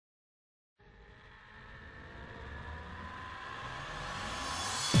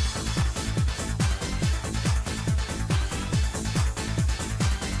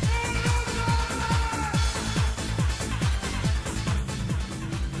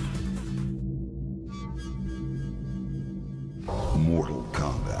Mortal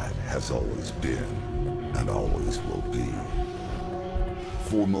Kombat has always been, and always will be.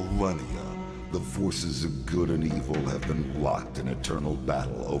 For millennia, the forces of good and evil have been locked in eternal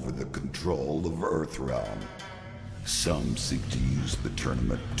battle over the control of Earthrealm. Some seek to use the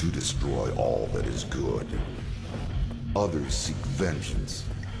tournament to destroy all that is good. Others seek vengeance,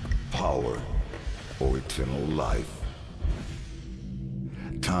 power, or eternal life.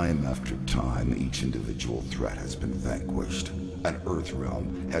 Time after time, each individual threat has been vanquished, and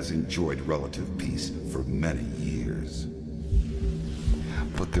Earthrealm has enjoyed relative peace for many years.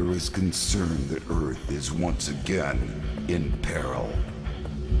 But there is concern that Earth is once again in peril.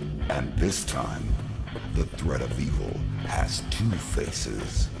 And this time, the threat of evil has two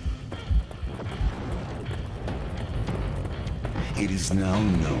faces. It is now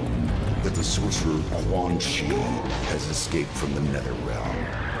known that the sorcerer Quan Chi has escaped from the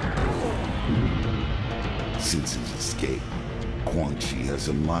Netherrealm. Since his escape, Quan Chi has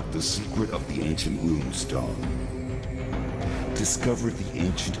unlocked the secret of the ancient runestone, discovered the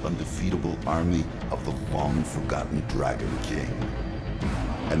ancient undefeatable army of the long-forgotten Dragon King,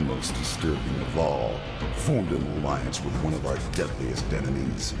 and most disturbing of all, formed an alliance with one of our deadliest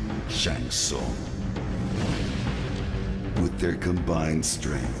enemies, Shang Tsung. With their combined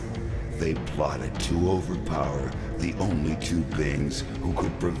strength, they plotted to overpower the only two beings who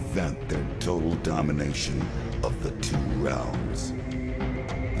could prevent their total domination of the two realms.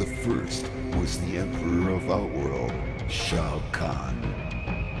 The first was the Emperor of Outworld, Shao Kahn.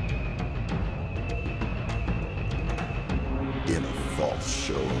 In a false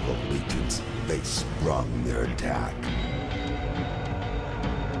show of allegiance, they sprung their attack.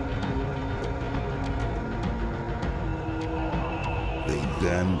 They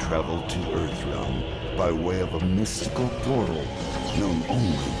then traveled to Earthrealm by way of a mystical portal known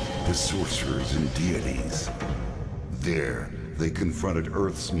only to sorcerers and deities. There, they confronted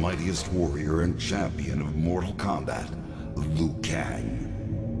Earth's mightiest warrior and champion of Mortal Kombat, Liu Kang.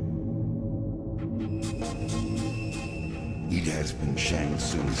 It has been Shang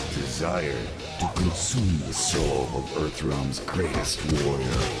Tsung's desire to consume the soul of Earthrealm's greatest warrior.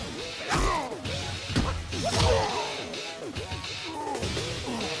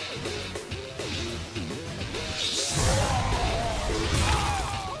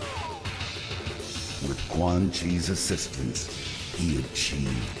 With Quan Chi's assistance, he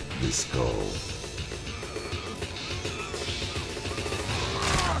achieved this goal.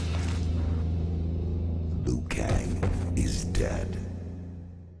 Liu Kang is dead.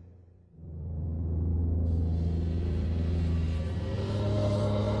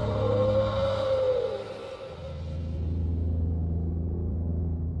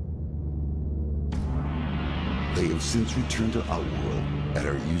 They have since returned to Outworld and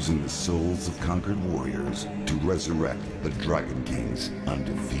are using the souls of conquered warriors to resurrect the Dragon King's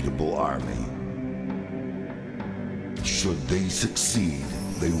undefeatable army. Should they succeed,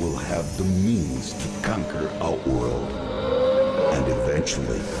 they will have the means to conquer Outworld and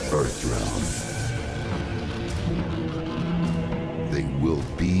eventually Earthrealm. They will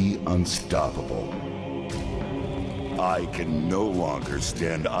be unstoppable. I can no longer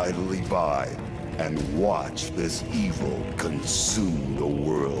stand idly by and watch this evil consume the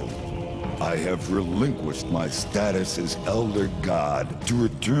world. I have relinquished my status as Elder God to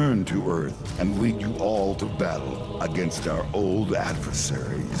return to Earth and lead you all to battle against our old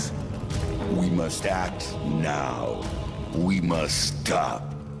adversaries. We must act now. We must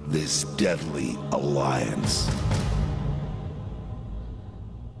stop this deadly alliance.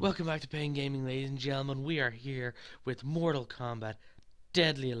 Welcome back to Pain Gaming, ladies and gentlemen. We are here with Mortal Kombat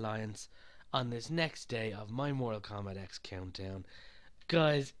Deadly Alliance on this next day of my Mortal Kombat X countdown.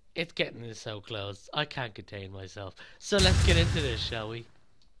 Guys, it's getting so close. I can't contain myself. So let's get into this, shall we?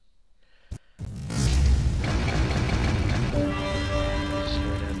 Share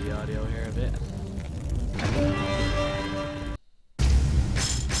down the audio here a bit.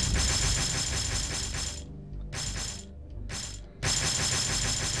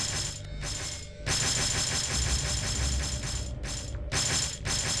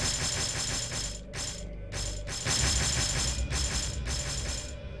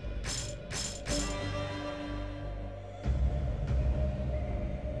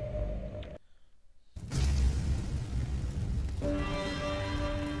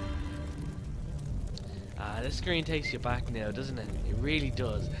 This screen takes you back now, doesn't it? It really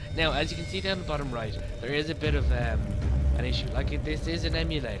does. Now, as you can see down the bottom right, there is a bit of an issue. Like, this is an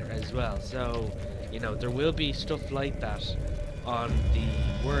emulator as well, so, you know, there will be stuff like that on the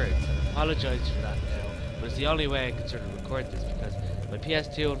words. I apologise for that now, but it's the only way I can sort of record this, because my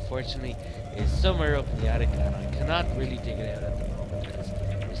PS2, unfortunately, is somewhere up in the attic, and I cannot really dig it out at the moment.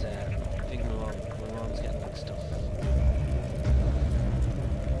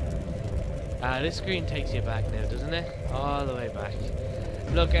 This screen takes you back now, doesn't it? All the way back.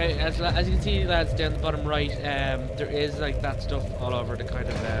 Look, as you can see, lads, down the bottom right, there is like that stuff all over the kind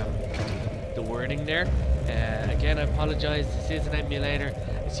of the wording there. Again, I apologise. This is an emulator.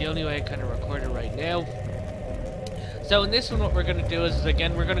 It's the only way I kind of record it right now. So in this one, what we're going to do is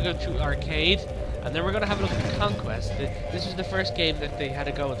again we're going to go through arcade, and then we're going to have a look at the Conquest. This was the first game that they had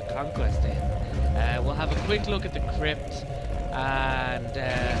to go with the Conquest in. We'll have a quick look at the crypt, and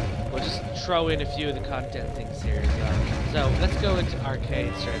we'll just throw in a few of the content things here as well. So let's go into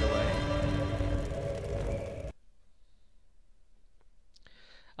arcade straight away.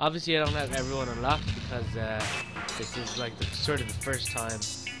 Obviously I don't have everyone unlocked because this is like sort of the first time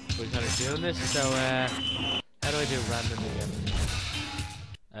we're kind of doing this. So how do I do random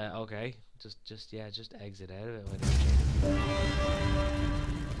again? Okay, just exit out of it.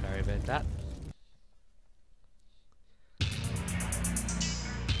 Sorry about that.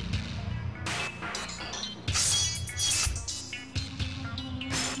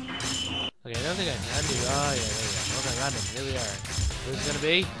 Okay, I don't think I can do. Oh yeah, there we go. Okay, random. Here we are. Who's it gonna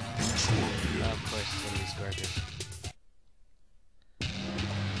be? Oh, of course, it's gonna be Scorpion.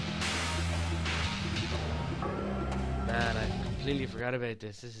 Man, I completely forgot about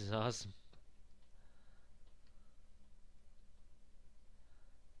this. This is awesome.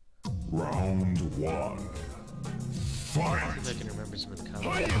 Round one. Fight! I think I can remember some of the comments.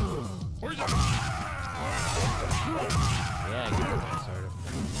 Yeah, I can remember that sort of.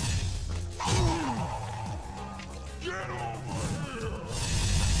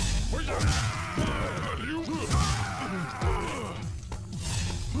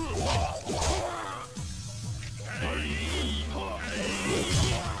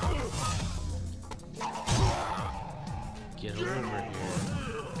 Get over here! Get over here.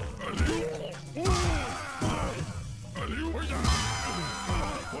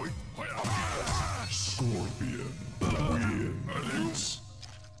 Scorpion wins.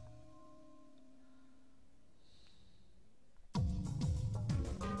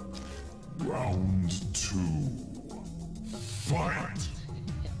 Round two. Fight!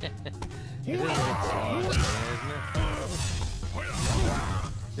 It is a bit slow, isn't it?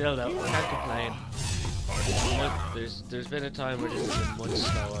 Still though, can't complain. There's been a time where this has been much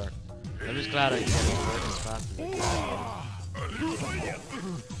slower. I'm just glad I can get it to work as fast as I can.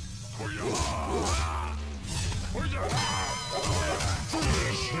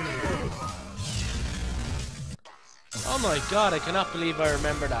 Oh my god, I cannot believe I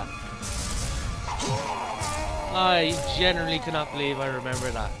remember that. I genuinely cannot believe I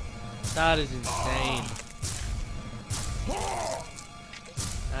remember that. That is insane.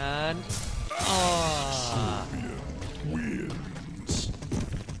 And oh,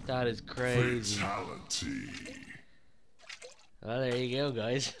 that is crazy. Fatality. Well, there you go,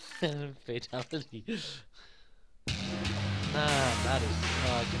 guys. Fatality. That is.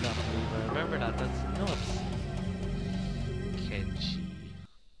 Oh, I cannot believe I remember that. That's nuts. Kenshi.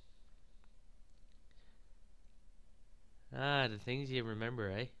 The things you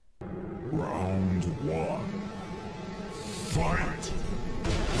remember, eh? Round one. Fight!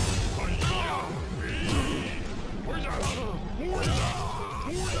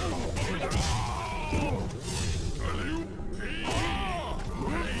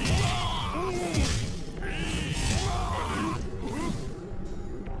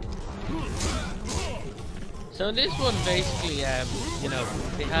 So in this one, basically, you know,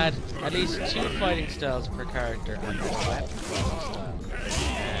 they had at least 2 fighting styles per character and a weapon fighting style.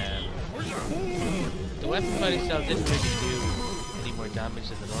 The weapon fighting style didn't really do any more damage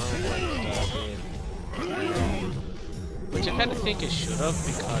than the normal fighting style did, which I kind of think it should have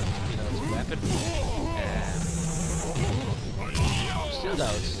because, you know, it's a weapon. Still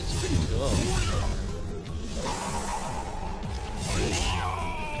though, it's pretty cool.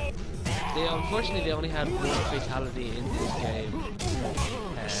 Unfortunately, they only had 1 fatality in this game.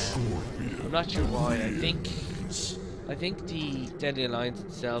 I'm not sure why. I think the Deadly Alliance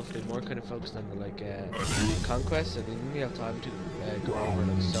itself, they more kind of focused on the Conquest, so they didn't really have time to go over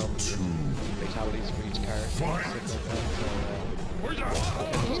like some fatalities for each character and stuff like that. So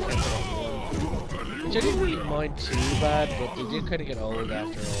I just kept it on 1, which I didn't really mind too bad, but they did kind of get old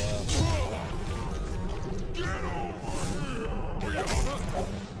after a while.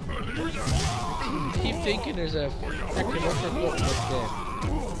 I keep thinking there's a freaking uppercut up there.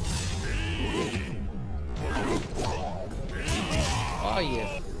 Oh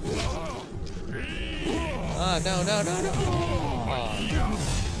yeah. Oh no. Oh.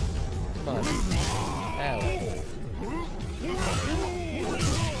 Come on. Ow.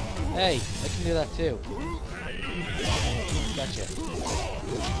 Hey, I can do that too. Gotcha.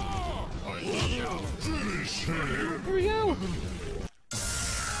 Here we go.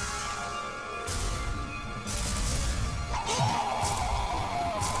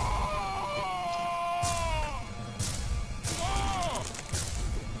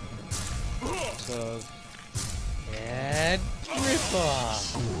 And rip off.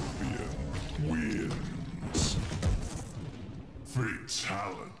 Scorpion wins.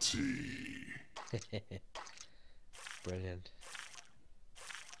 Fatality. Brilliant.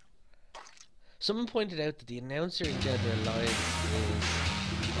 Someone pointed out that the announcer in Dead or Alive is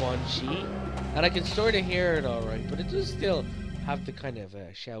Quan Chi, and I can sort of hear it alright, but it does still have the kind of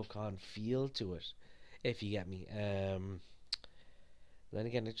Shao Kahn feel to it, if you get me. Then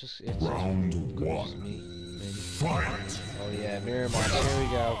again, it's Round good one. as me, maybe. Fight. Oh yeah, mirror match. Here we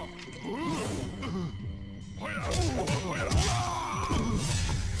go.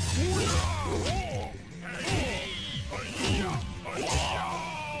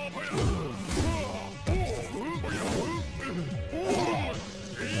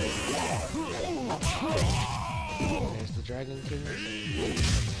 There's the Dragon King.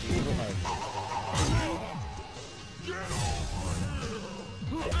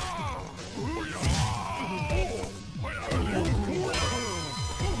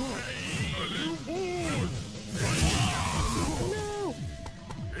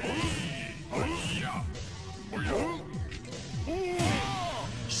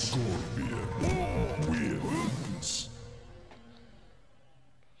 Scorpion wins.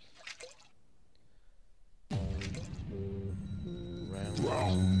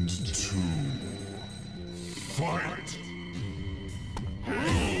 Round two. Fight.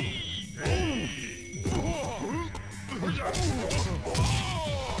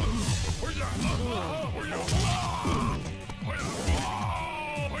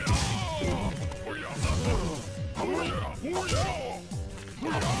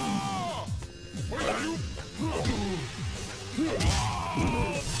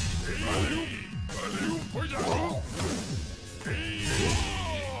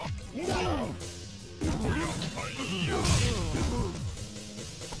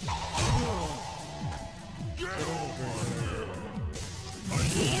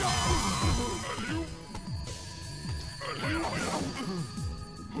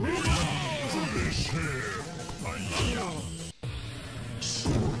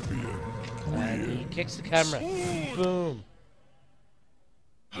 And he kicks the camera. Boom.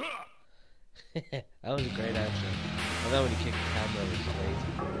 That was a great action. I thought when he kicked the camera, it was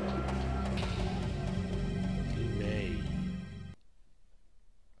crazy. He may.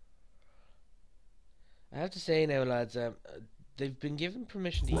 I have to say now, lads, they've been given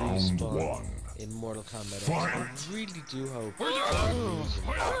permission to use Spawn in Mortal Kombat. I really do hope they use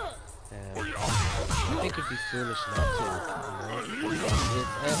him. I think it'd be foolish not to. Everyone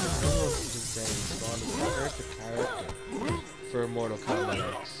can just say Spawn is the perfect character for Mortal Kombat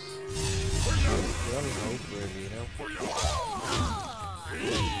X. The only hope, really, you know?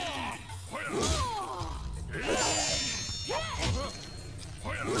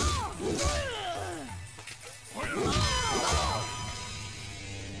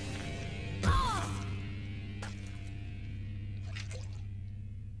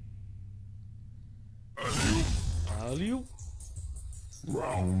 Alley-oop.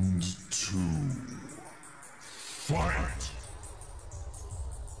 Round two. Fight.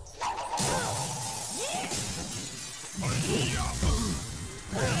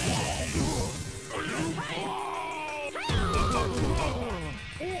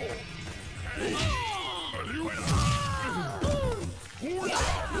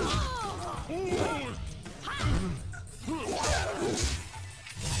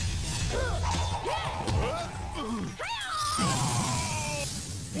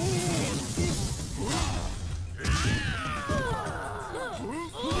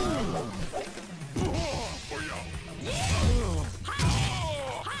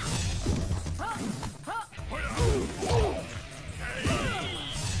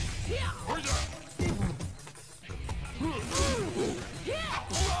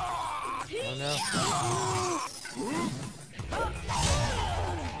 Oh no.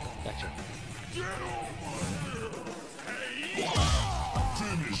 Gotcha.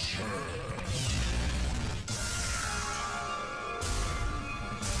 Finish her.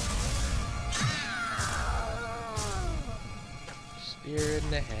 Spear in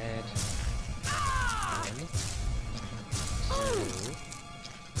the head. One. Two.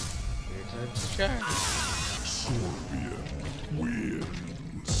 Your time to charge. Scorpion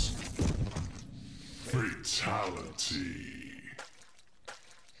wins. Fatality.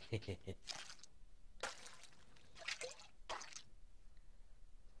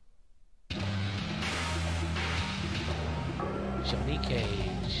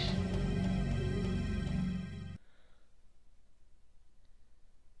 cage.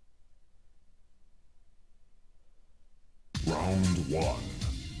 Round 1.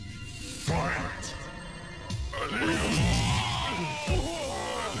 Fight!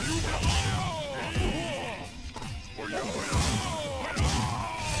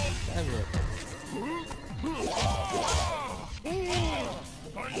 Damn it.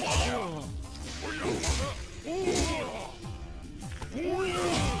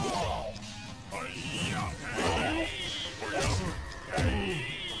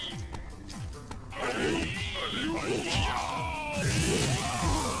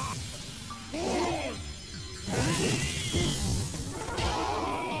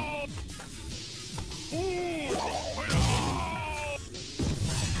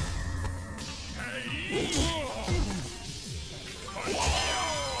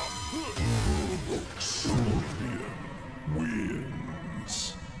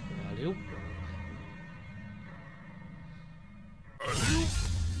 Wins. Valeu.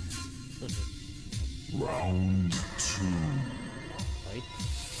 Round 2. Right.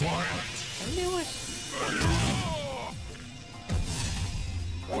 Fight! I knew it.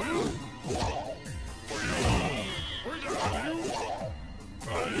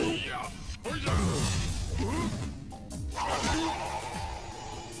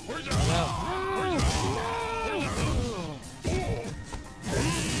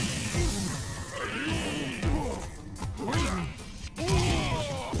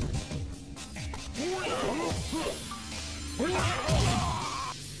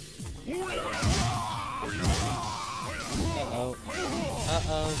 Uh-oh.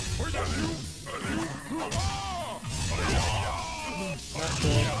 Uh-oh. Not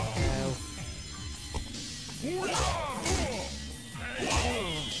good. No.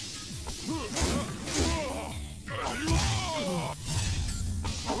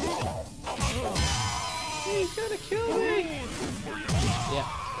 He's gonna kill me! Yeah,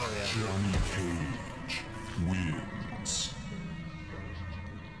 there we go. Johnny Cage wins.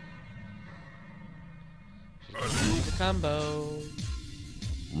 The combo.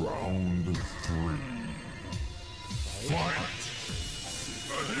 Round 3. Fight!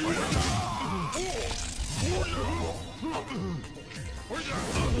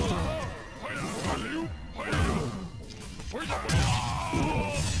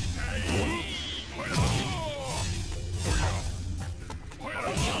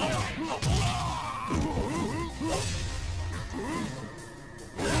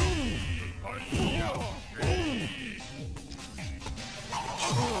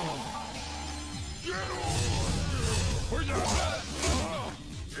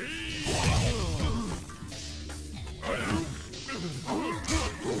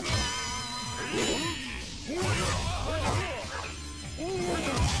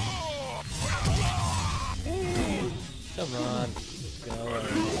 Come on, let's go.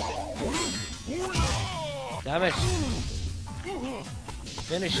 Damn it!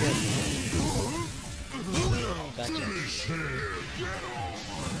 Finish it. Gotcha.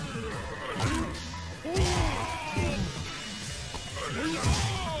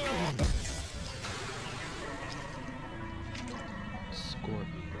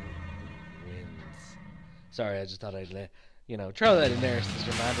 Scorpion wins. Sorry, I just thought I'd throw that in there since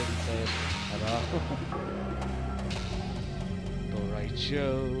your man didn't say it at all. Alright,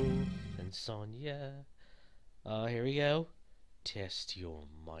 Joe and Sonya. Here we go. Test your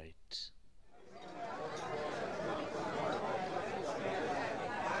might.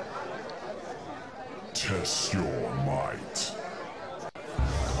 Test your might.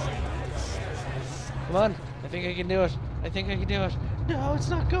 Come on, I think I can do it. I think I can do it. No, it's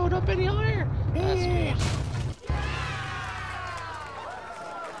not going up any higher. That's good.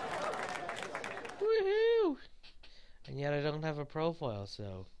 Woohoo! And yet I don't have a profile,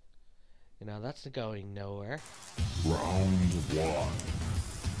 so that's going nowhere. Round 1.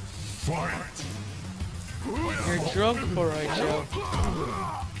 Fight! You're drunk, alright, Joe.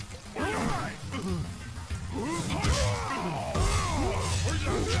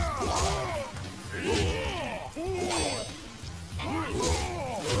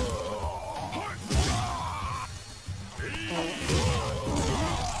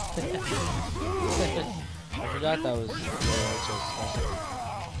 I forgot that was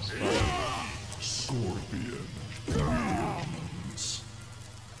Scorpion wins.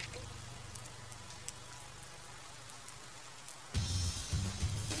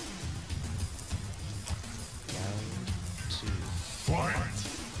 Round 2. Fight!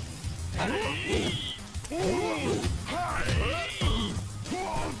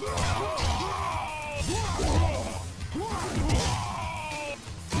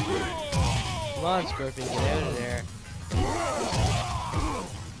 Come on, Scorpion, get out of there.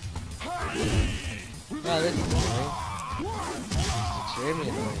 Oh, this is annoying. It's extremely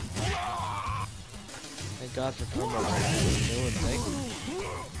annoying. Thank God for Kombat. Doing things.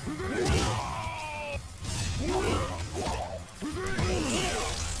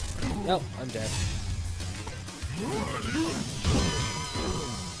 Nope, I'm dead.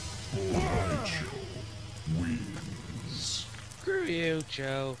 Screw you,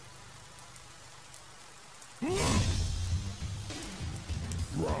 Joe.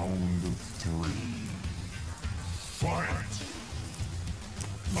 Round 3. Fight!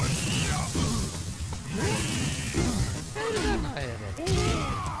 How did I not hit it?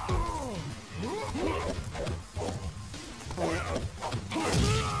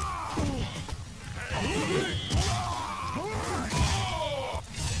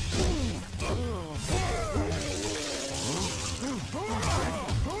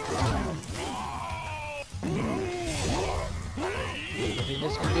 I think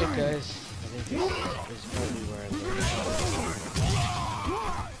this could be it, guys. I think this is probably where I'm going.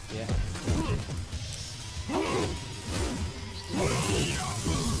 Yeah.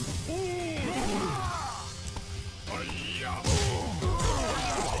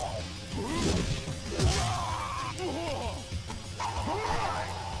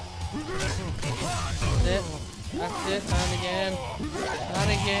 That's it, not again. Not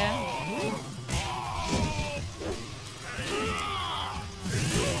again.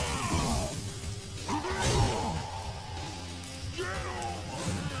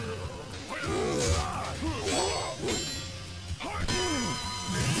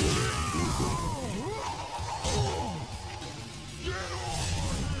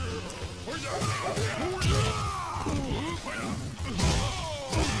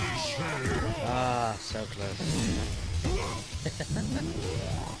 Ah, so close.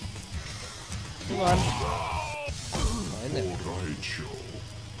 Come on. Find it. Raichu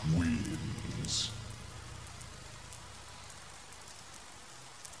wins.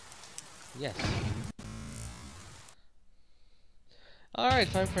 Yes. Alright,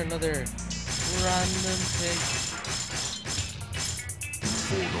 time for another random pick.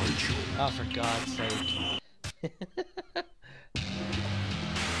 Oh, for God's sake.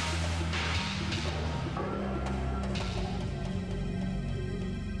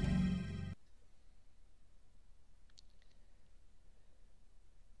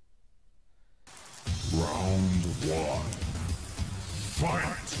 Round 1.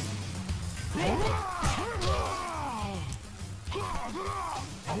 Fight!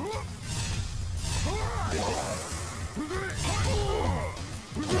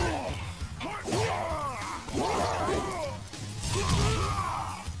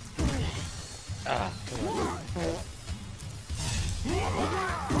 Ah, come on.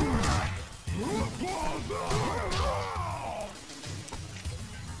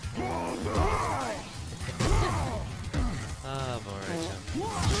 Ah, Boracho.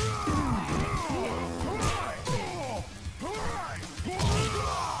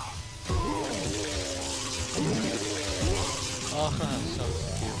 Oh, so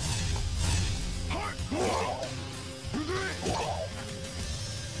cute.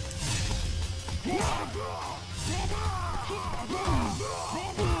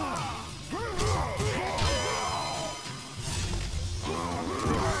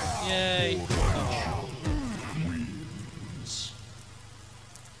 Yay! Oh.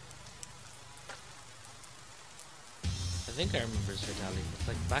 I think I remember his fatality. It's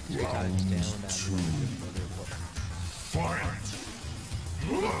like back 3 times down and another button. Fight!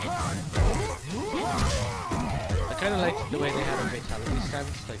 I kind of like the way they had a fatality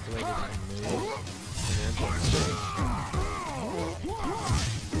stance, like the way they can move.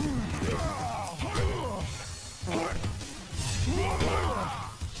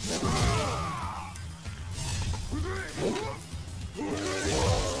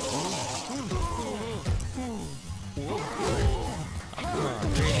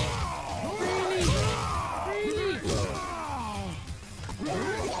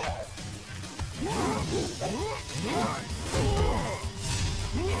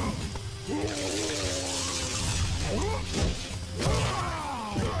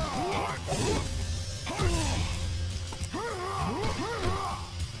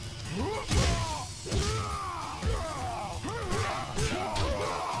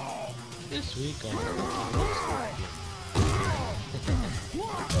 This week on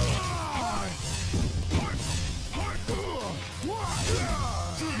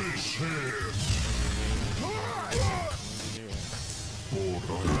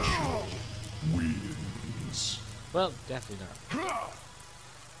well, definitely not.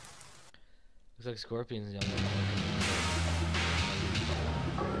 Looks like Scorpion's young.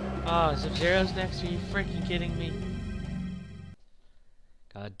 Oh, Sub-Zero's next. Are you freaking kidding me?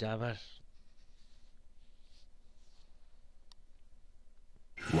 God damn it.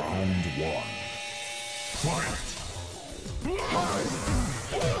 Round one. Fight!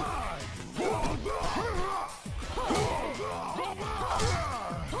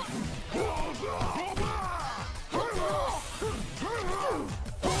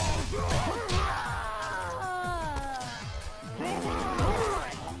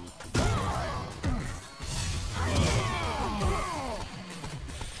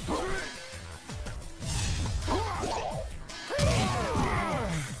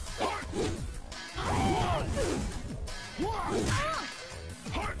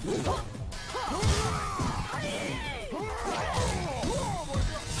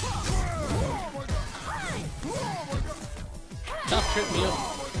 Stop tripping me up.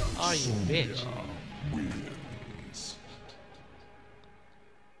 Oh, you bitch. Wins.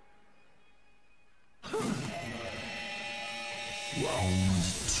 Round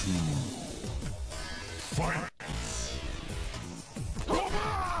two. Fight!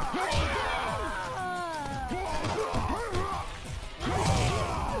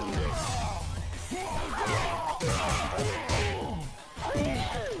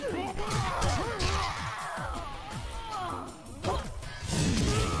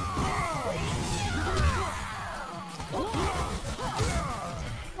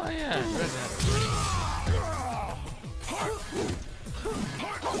 Oh yeah, red hat.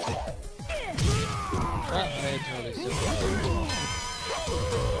 Oh, I totally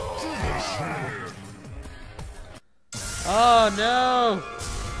Oh no!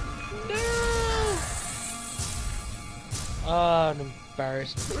 No! Oh, I'm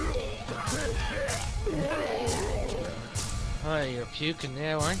embarrassed. Oh, you're puking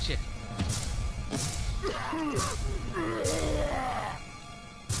now, aren't you?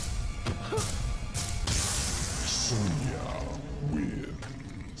 Sonya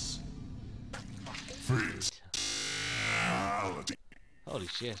wins. Fatality. Holy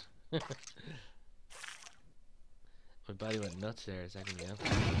shit. My body went nuts there a second ago.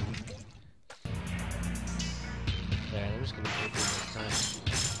 Yeah, I'm just gonna take this time.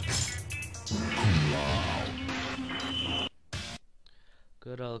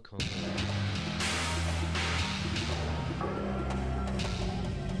 Good old Kombat.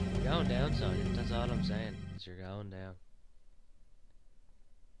 You're going down, Sonya. That's all I'm saying. Is you're going down.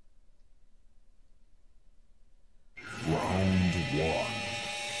 Round one.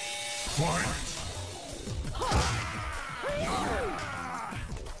 Fight!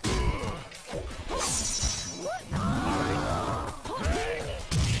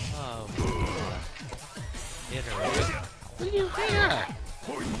 Oh, hit her. What do you hear?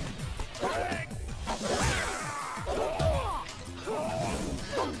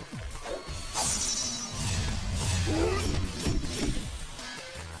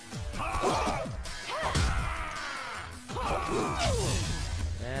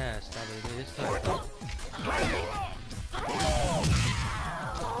 Yeah, stop it this time.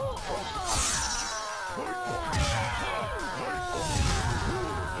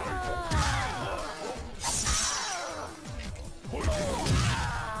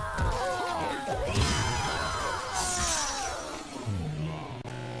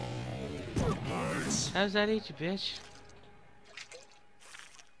 How's that eat you, bitch?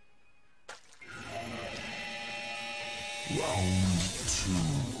 Round two.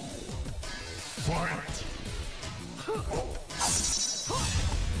 Fight!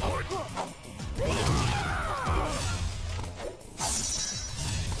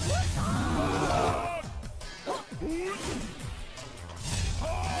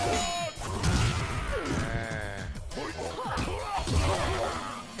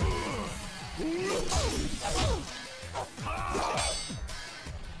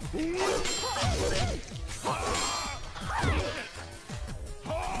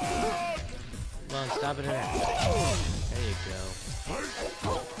 Come on, stop it there. There you go.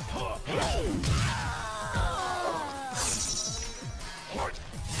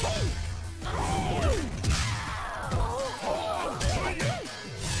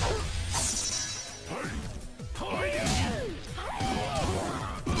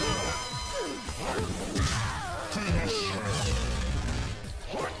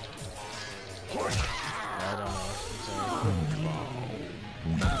 I don't know.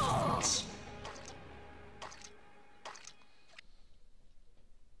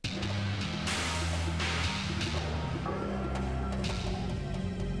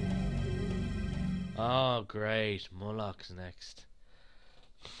 Oh, great. Moloch's next.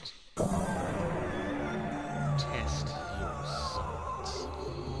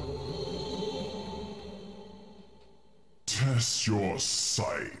 Test your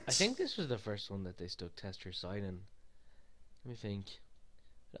sight. I think this was the first one that they stuck test your sight in. Let me think.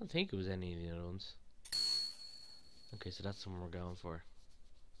 I don't think it was any of the other ones. Okay, so that's the one we're going for.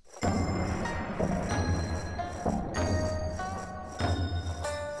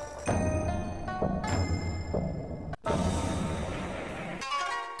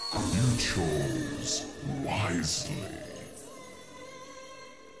 You chose wisely.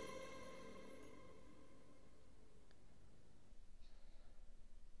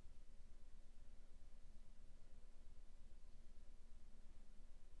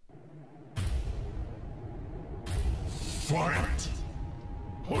 Fight!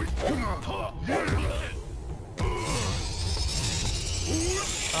 Oh, come on.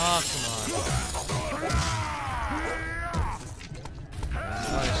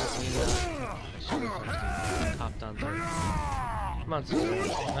 I should see that. I should have actually hopped on there. Come on, sister.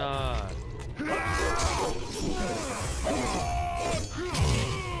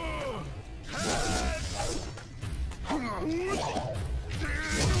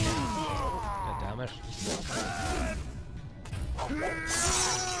 God damn it.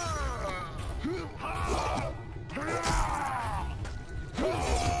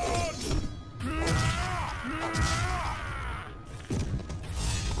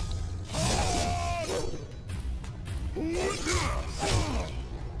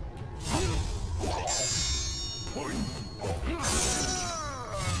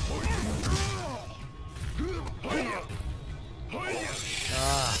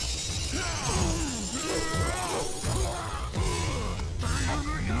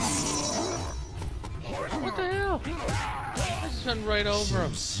 What the hell? I just went right over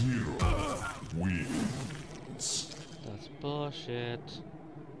him. Zero wins. That's bullshit.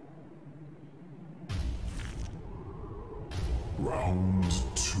 Round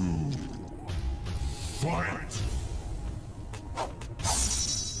 2. Fight!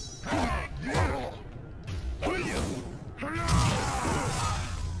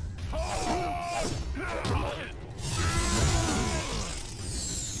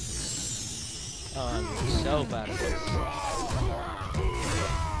 Oh, I'm so bad at this.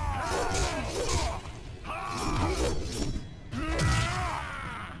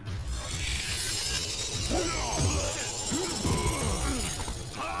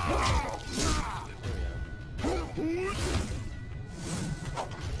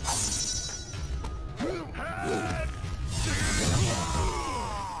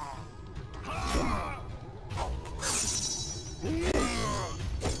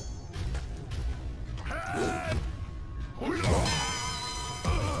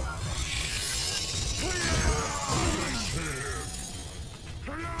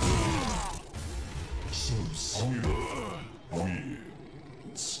 Zero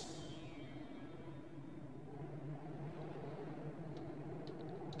wins.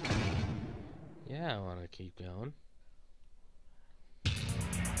 Yeah, I want to keep going.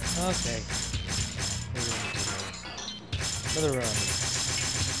 Okay. Another round.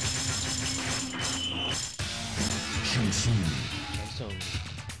 So.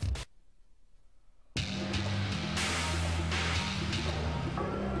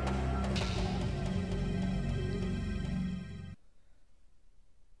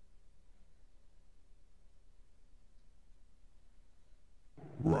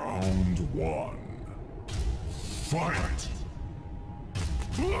 Round 1. Fight!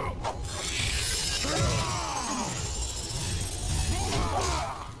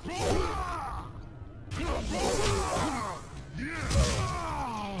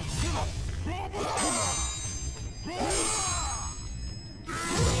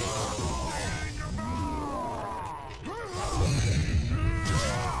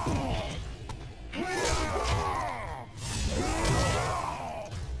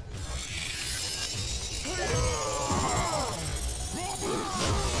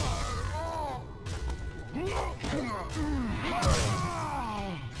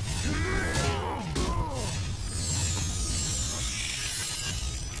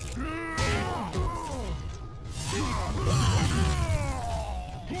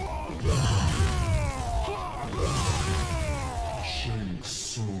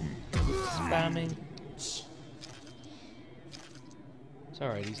 Spamming. It's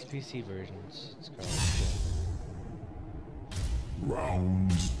alright, these PC versions. It's correct.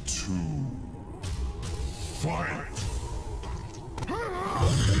 Round 2. Fight!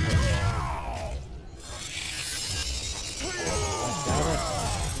 Damn it.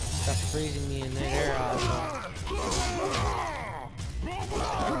 Stop freezing me in midair, Osmo.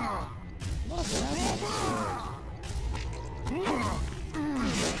 What's happening?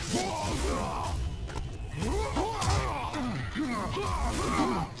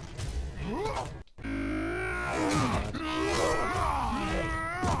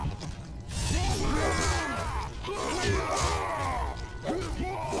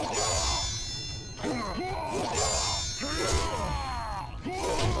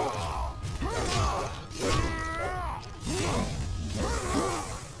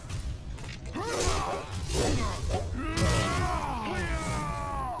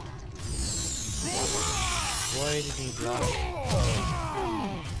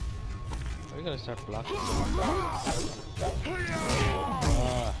 start blocking.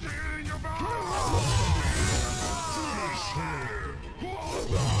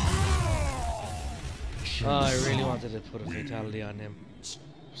 Oh, I really wanted to put a fatality on him.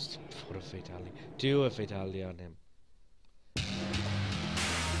 Just put a fatality. Do a fatality on him.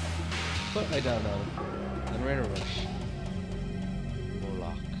 But I don't know. And we're in a rush.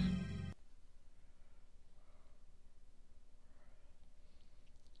 Warlock.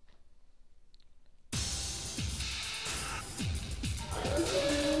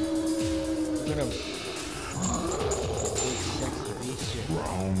 Look at him. Big sexy beast here.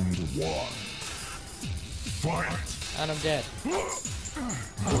 Round one. Fight! And I'm dead.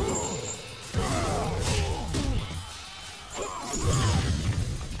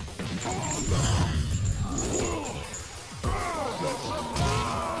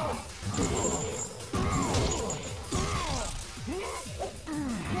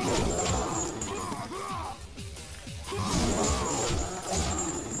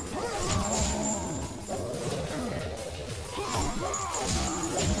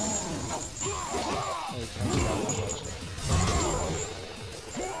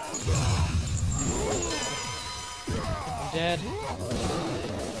 Dead.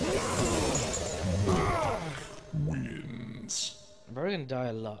 Wins. I'm probably gonna die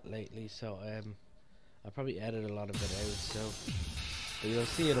a lot lately, so I'll probably edit a lot of it out. So, but you'll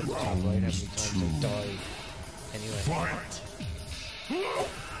see it up the top right how many times I died. Anyway. Fight!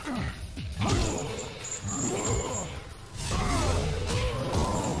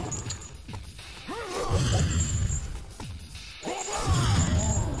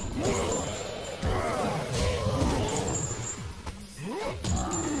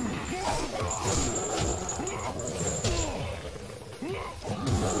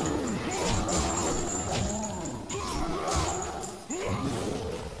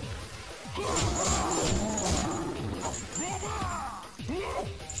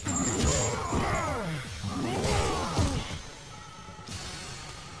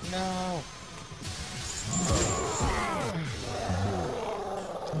 No.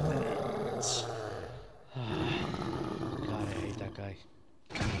 God, I hate that guy.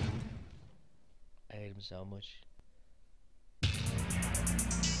 I hate him so much.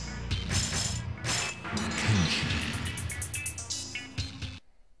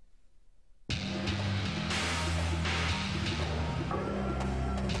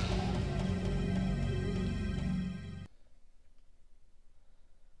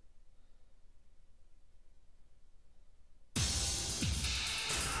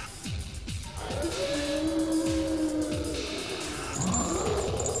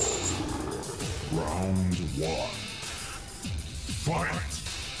 Round one. Fight!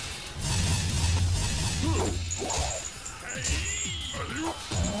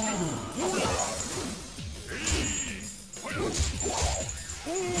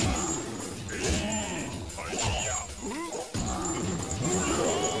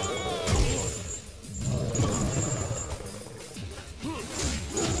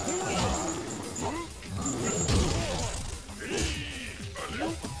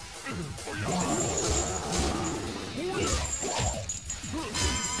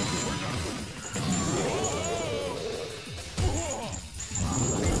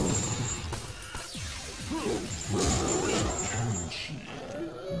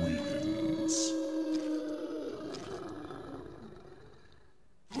 Wins.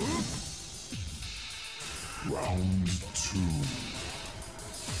 Round two.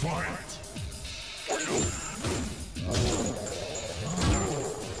 Fight! I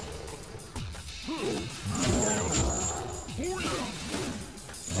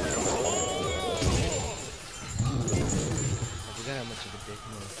forgot how much of a dick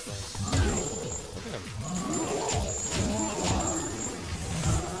North was. Look at him.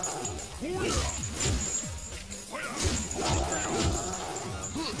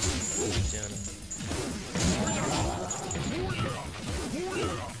 He's doing it.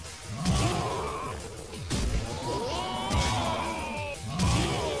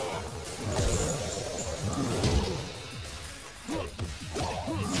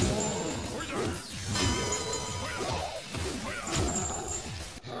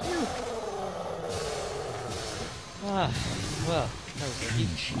 Well, that was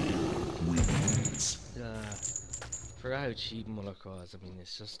each. Forgot how cheap Mullock was. I mean,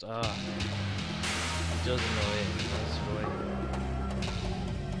 it's just, it does annoy it. That's right.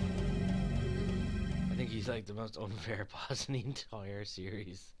 I think he's like the most unfair boss in the entire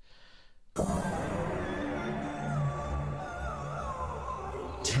series.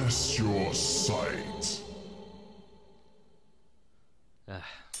 Test your sight.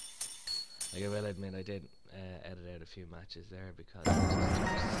 Like, I will admit I did edit out a few matches there because it was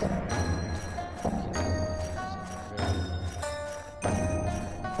very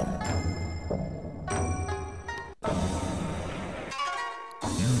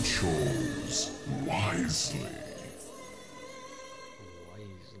You chose wisely.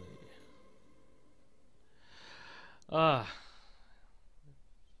 Ah,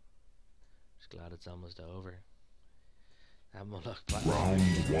 just glad it's almost over. That will look back. Round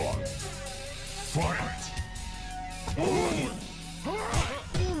 1. Fight!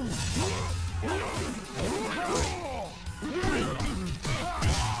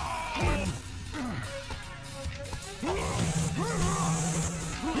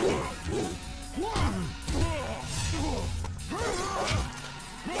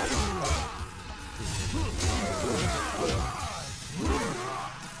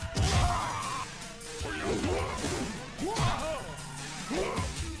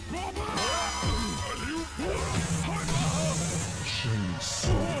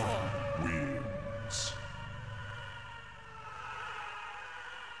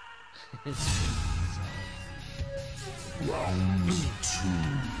 Round 2.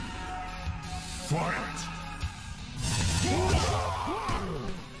 Fight!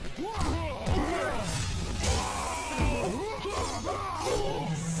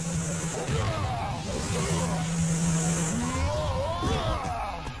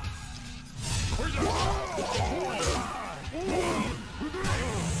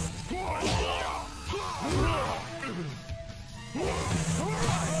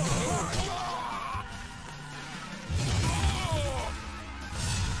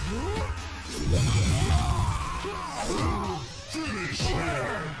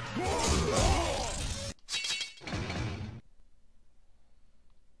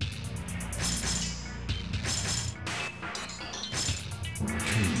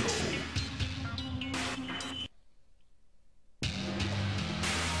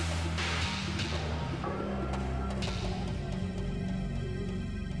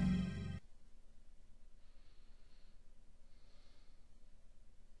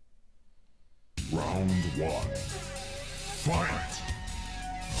 Round 1. Fight!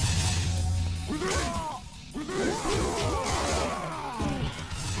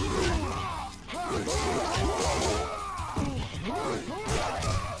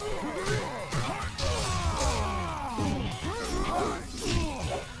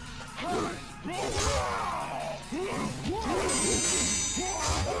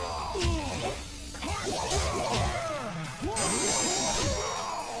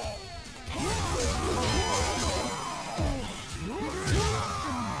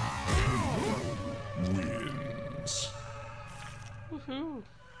 Woohoo!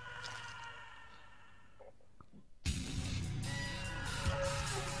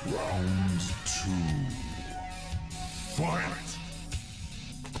 Round 2. Fight!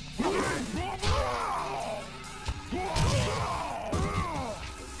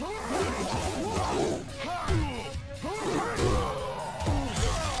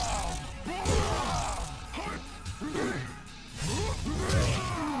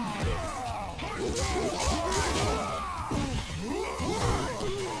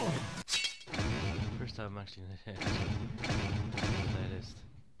 First time I'm actually gonna hit playlist.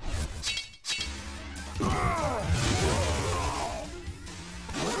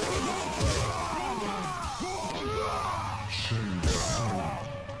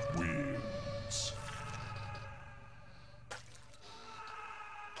 Wins.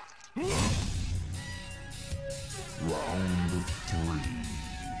 Round 3.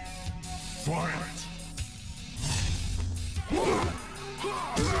 Fight!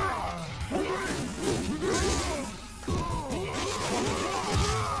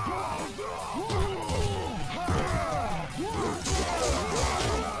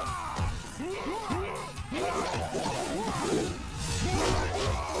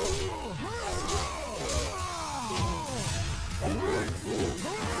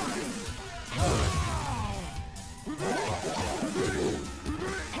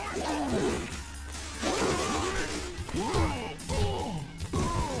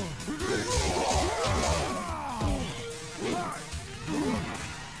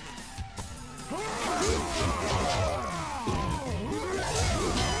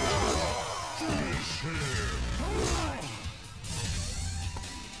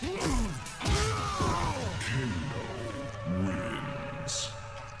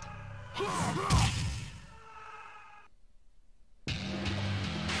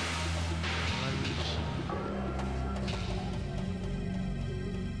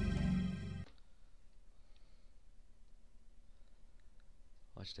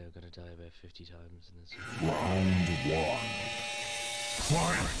 Watch, they're gonna die about 50 times in this. Round one.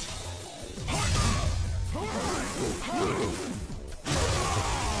 Fight!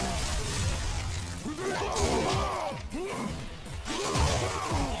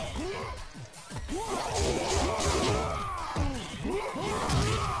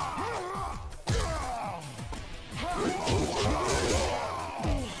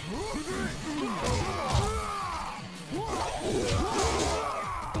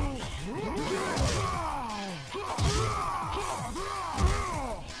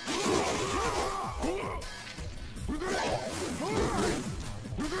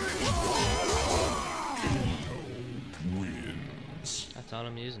 That's all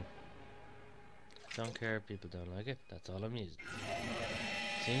I'm using. Don't care if people don't like it. That's all I'm using.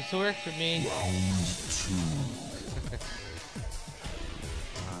 Seems to work for me. Round two.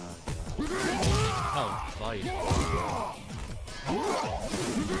 Oh, fight.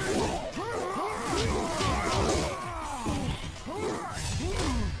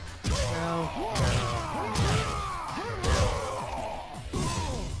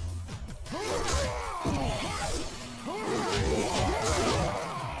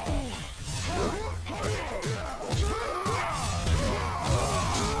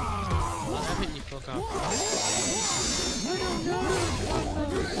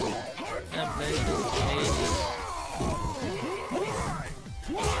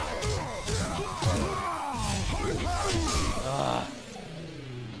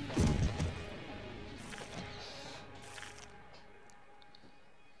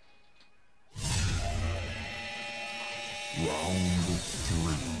 Round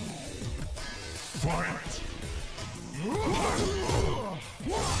three. Fight!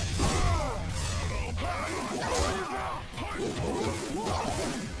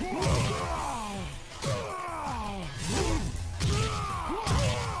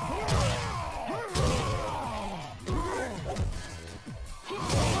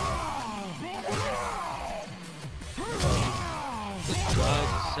 God,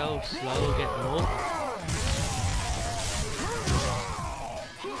 it's so slow getting up.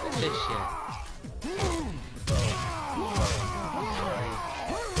 Look at this shit.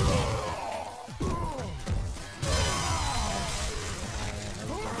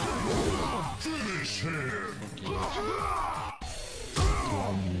 Finish him!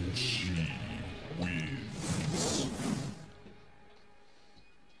 She wins.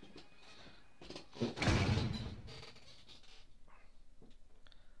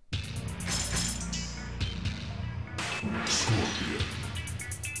 Scorpion.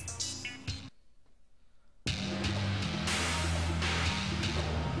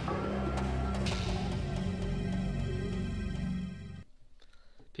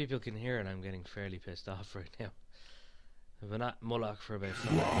 People can hear it, I'm getting fairly pissed off right now. I've been at Mullock for about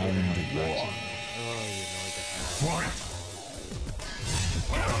 5 minutes. Round one. Oh, you know that. Fight!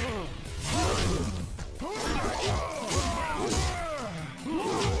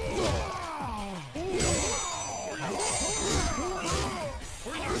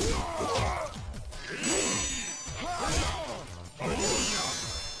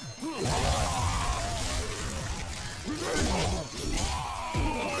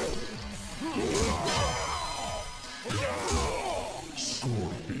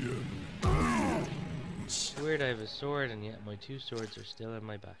 Scorpion wins. It's weird, I have a sword and yet my 2 swords are still in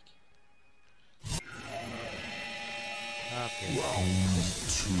my back. Okay. Round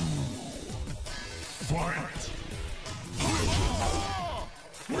two. Fight!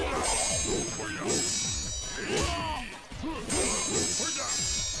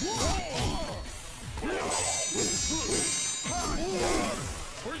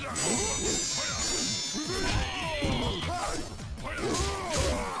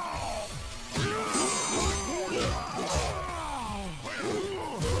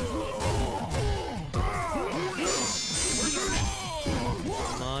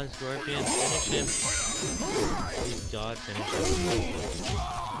 Come on, Scorpion, finish him. Please God, finish him.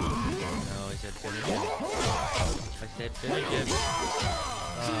 No, I said finish him. I said finish him.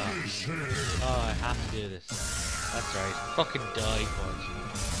 Oh, I have to do this. That's right. Fucking die, Quanchi.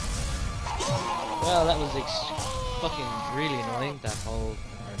 Well, that was fucking really annoying, that whole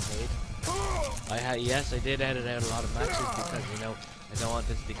arcade. Yes, I did edit out a lot of matches because, you know, I don't want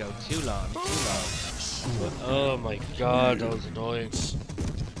this to go too long. But, oh my god, that was annoying.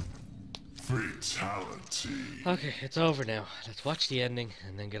 Fatality. Okay, it's over now. Let's watch the ending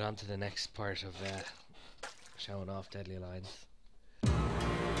and then get on to the next part of showing off Deadly Alliance.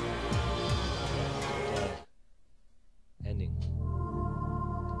 Ending.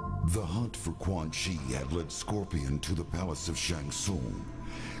 The hunt for Quan Chi had led Scorpion to the palace of Shang Tsung,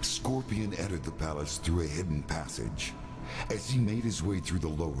 Scorpion entered the palace through a hidden passage. As he made his way through the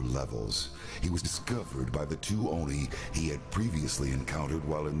lower levels, he was discovered by the two Oni he had previously encountered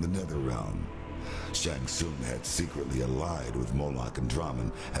while in the Netherrealm. Shang Tsung had secretly allied with Moloch and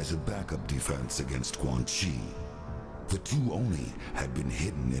Draman as a backup defense against Quan Chi. The two Oni had been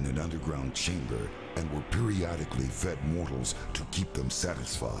hidden in an underground chamber and were periodically fed mortals to keep them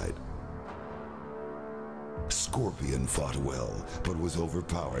satisfied. Scorpion fought well, but was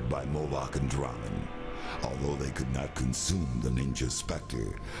overpowered by Moloch and Draman. Although they could not consume the ninja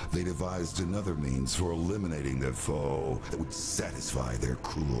specter, they devised another means for eliminating their foe that would satisfy their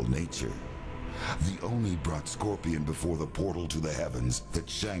cruel nature. The Oni brought Scorpion before the portal to the heavens that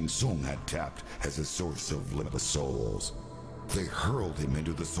Shang Tsung had tapped as a source of limitless souls. They hurled him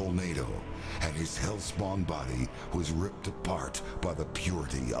into the Solnado, and his hellspawn body was ripped apart by the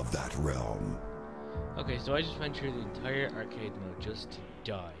purity of that realm. Okay, so I just went through the entire arcade mode just to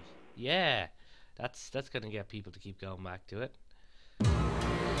die. Yeah, that's gonna get people to keep going back to it.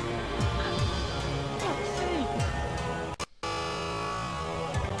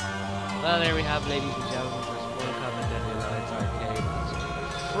 Well, there we have, ladies and gentlemen, first Mortal Kombat Deadly Alliance arcade.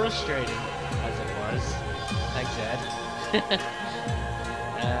 As frustrating as it was, thanks Ed.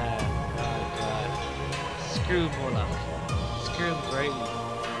 Oh god, screw Moloch, screw him greatly.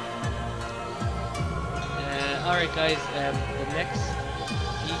 Alright guys, the next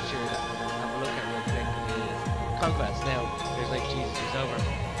feature that we're going to have a look at real quick is Conquest. Now, there's like, Jesus, there's over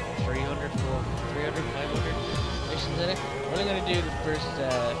 300, 500 missions in it. We're only going to do the first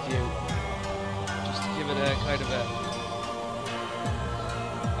few, just to give it a kind of a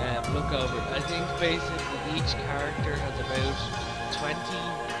look over. I think basically each character has about 20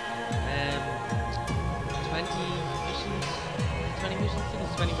 missions, 20 missions, I think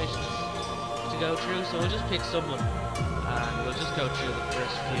it's 20 missions to go through, so we'll just pick someone and we'll just go through the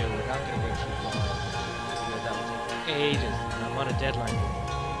first few. We're not going to go through them all because that will take ages and I'm on a deadline. So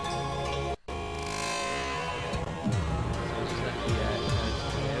I'll just let the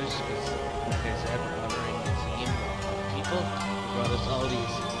credits play out because, like I said, we're honoring the team of people who brought us all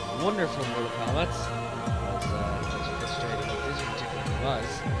these wonderful Mortal Kombats, as frustrating as this particularly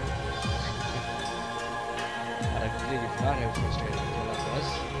was. And I completely forgot how frustrating I feel that was.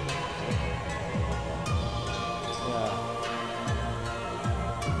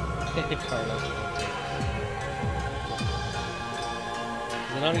 Carlos won't take it.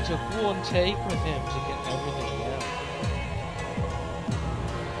 It only took one take with him to get everything down.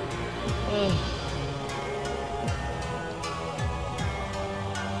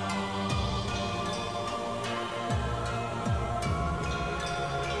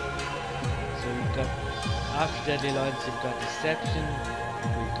 So we've got, after Deadly Alliance, we've got Deception,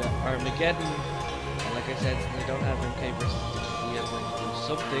 we've got Armageddon, and like I said, since I don't have MK versus DCC, I'm going to do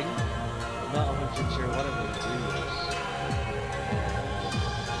something. I'm not 100% sure what I'm going to do yet.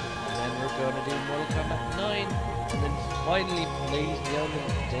 And then we're going to do Mortal Kombat 9. And then finally, ladies and gentlemen,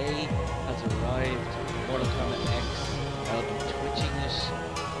 the day has arrived. Mortal Kombat X. I'll be twitching it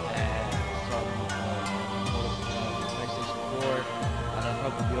from PlayStation 4. And I'll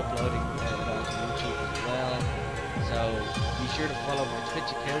probably be uploading it onto YouTube as well. So be sure to follow my Twitch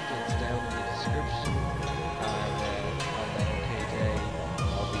account. It's down in the description. And on the MKDA,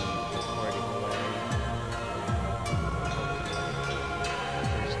 I'll be recording away.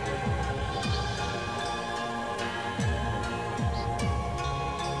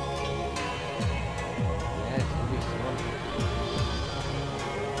 Yeah, it's gonna be fun.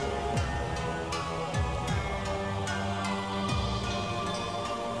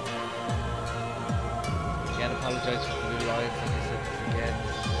 Again, apologize for the new lines. Like I said, this again,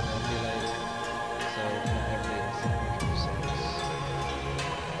 this is an emulator, so not everything's 100%.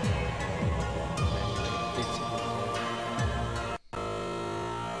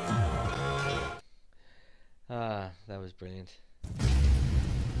 That was brilliant.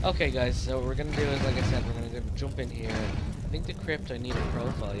 Okay guys, so what we're gonna do is, like I said, we're gonna jump in here. I think the crypt I need a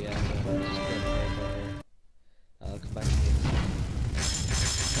profile, yeah, so I'll just create a profile here. I'll come back to this.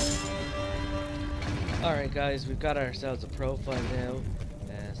 Alright guys, we've got ourselves a profile now,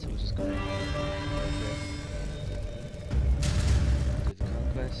 so we'll just go in here. Do the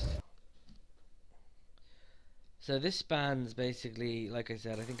conquest. So this spans basically, like I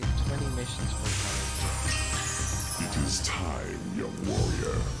said, I think it's 20 missions per character. It is time, young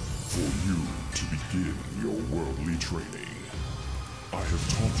warrior, for you to begin your worldly training. I have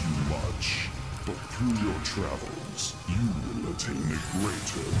taught you much, but through your travels, you will attain a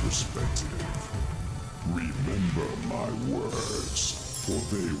greater perspective. Remember my words, for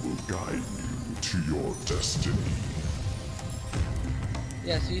they will guide you to your destiny.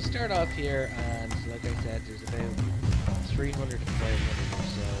 Yeah, so you start off here, and like I said, there's about 300 to 500 or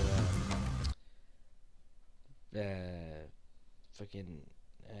so fucking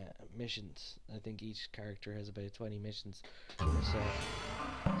missions. I think each character has about 20 missions or so.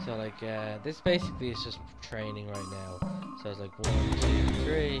 So like this basically is just training right now. So it's like 1, 2,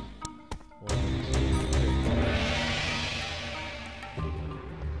 3, 1, 2, 3.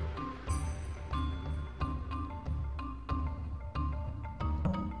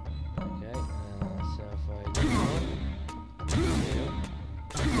 Okay, so if I do 1, 2.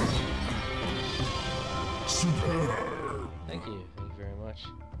 Thank you very much.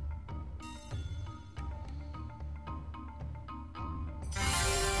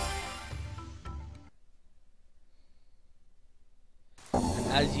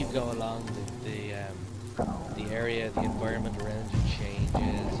 As you go along, the area, the environment around you changes.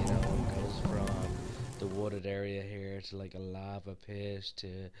 You know, it goes from the wooded area here to like a lava pit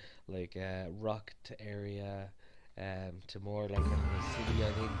to like a rocked area, to more like kind of a city,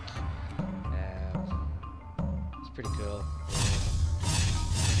 I think. It's pretty cool.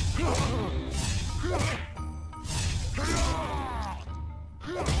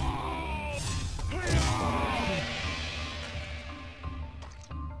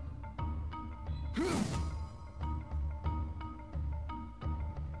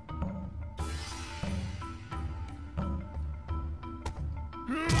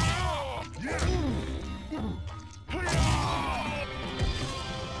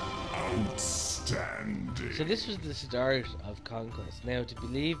 Outstanding. So this was the start of Conquest. Now, to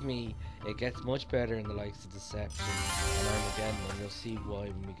believe me, it gets much better in the likes of Deception and Armageddon, and you'll see why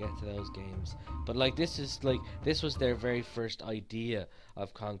when we get to those games. But like this was their very first idea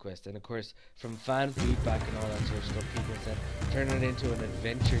of Conquest, and of course from fan feedback and all that sort of stuff, people said turn it into an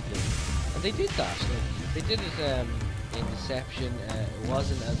adventure game, and they did that. Like, they did it in Deception. It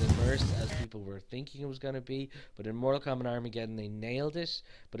wasn't as immersed as people were thinking it was going to be, but in Mortal Kombat Armageddon they nailed it.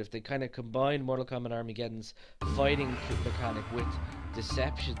 But if they kind of combined Mortal Kombat Armageddon's fighting mechanic with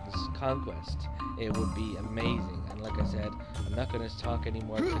Deception's Conquest, it would be amazing. And like I said, I'm not going to talk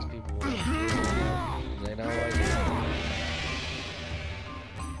anymore because people will they know I do.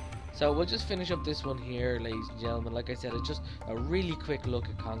 So we'll just finish up this one here, ladies and gentlemen. Like I said, it's just a really quick look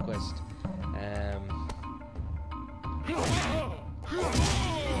at Conquest.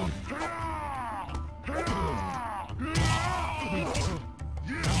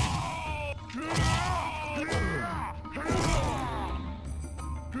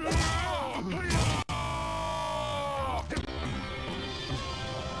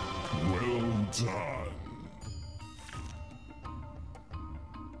 Well done.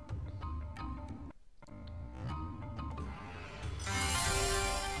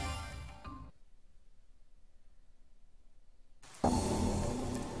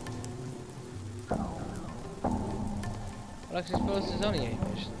 Well, actually, I suppose there's only 8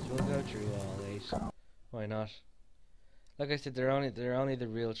 missions. We'll go through all 8. Why not? Like I said, they're only the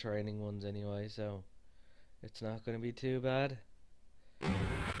real training ones anyway, so it's not going to be too bad. And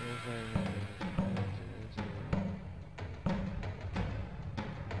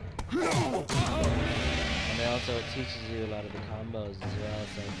also it teaches you a lot of the combos as well,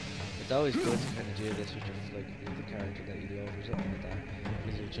 so it's always good to kind of do this with your, like, the character that you do or something like that,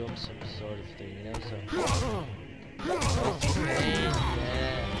 because you jump some sort of thing, you know, so...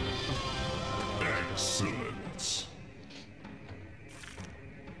 Excellent.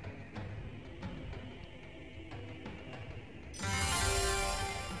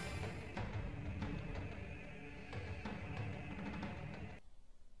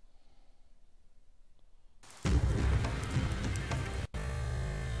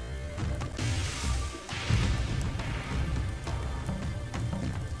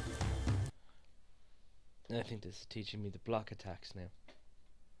 I think this is teaching me the block attacks now.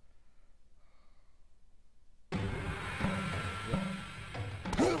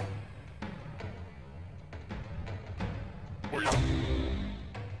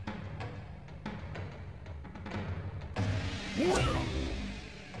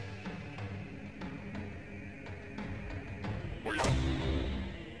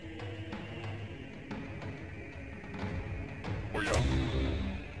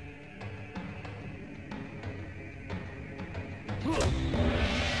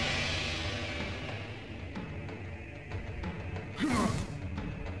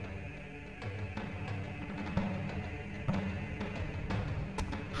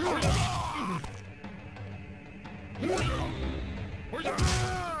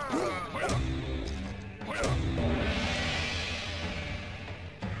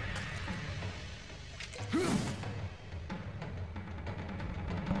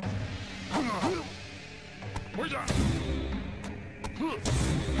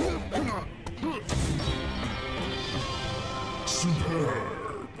 Superb.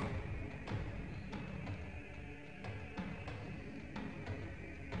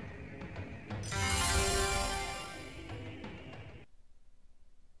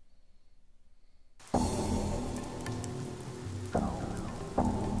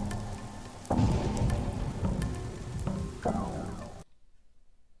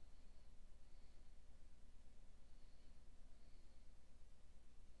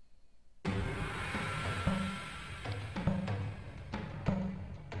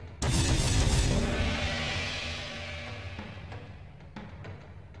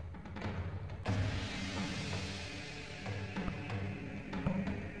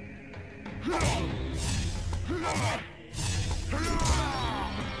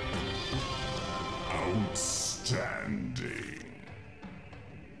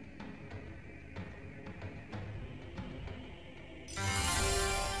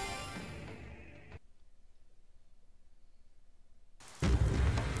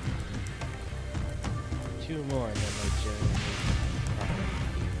 2 more and then my journey.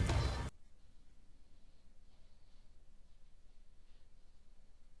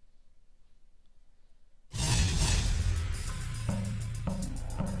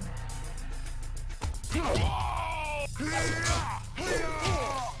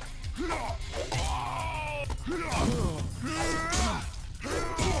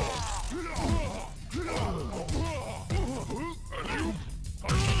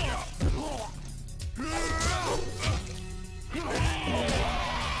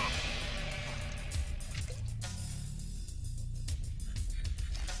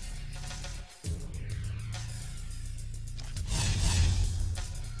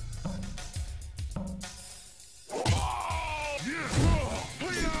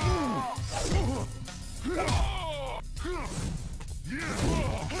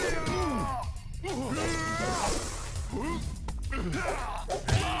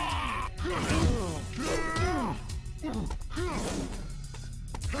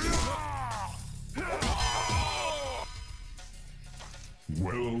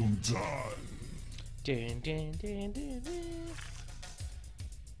 Well done. Dun, dun, dun, dun, dun.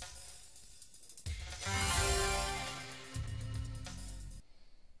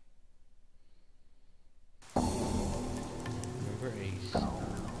 Number 8.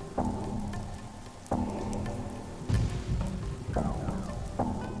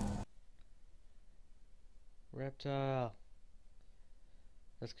 Reptile.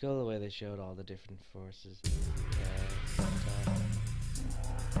 That's cool the way they showed all the different forces. Reptile.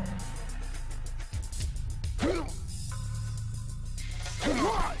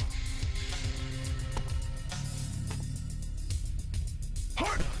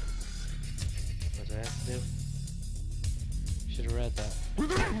 What do I have to do? Should have read that.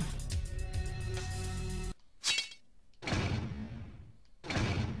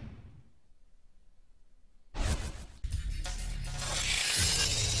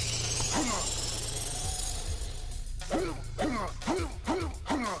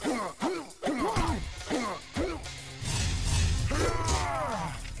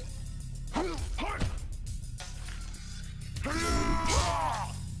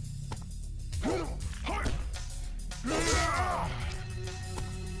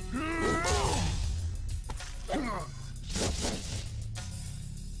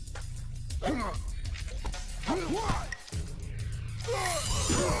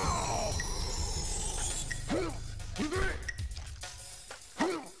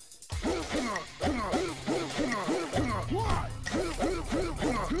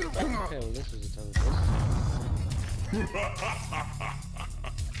 Okay, well this was a ton of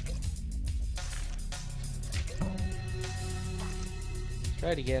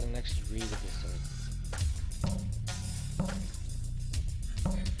Try to get an extra read of this thing.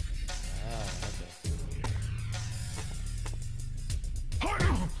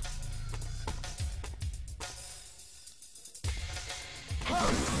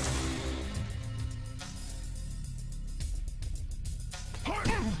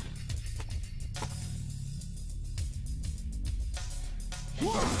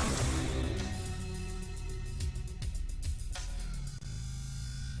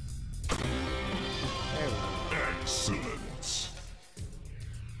 Excellent.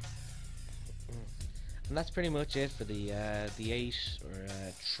 And that's pretty much it for the 8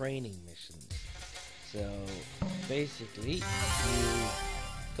 training missions. So basically, you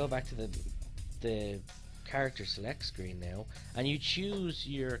go back to the character select screen now, and you choose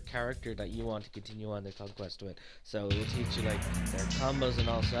your character that you want to continue on the conquest with. So it will teach you like their combos and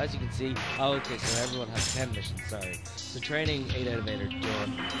all. So as you can see, oh okay, so everyone has 10 missions, sorry. So training 8 out of 8 are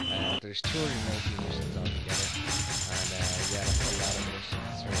done. There's 219 missions altogether, and yeah, that's a lot of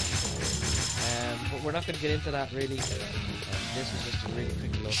missions, right? But we're not going to get into that really. This is just a really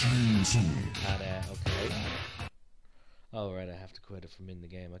quick look at okay. Oh right, I have to quit it from in the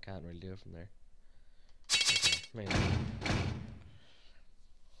game. I can't really do it from there. Okay, maybe.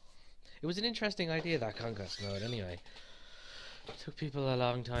 It was an interesting idea, that conquest mode, anyway. It took people a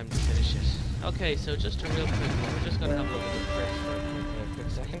long time to finish it. Okay, so just a real quick one. We're just going to have a look at the crypt for a quick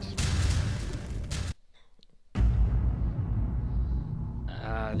second.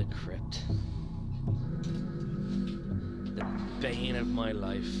 Ah, the crypt. The bane of my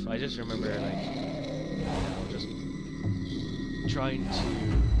life. I just remember, like, you know, just trying to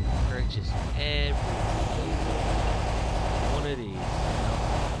purchase every one of these, you know?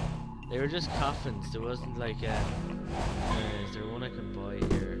 They were just coffins. There wasn't like is there one I could buy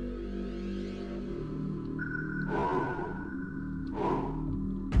here?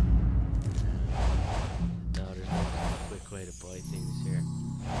 No, there's no quick way to buy things here,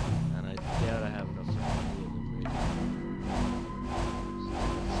 and I doubt I have enough for any of them really.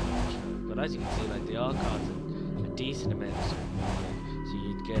 But as you can see, like, they all cost a decent amount of certain money, so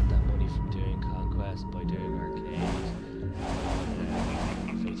you'd get that money from doing conquest by doing arcade.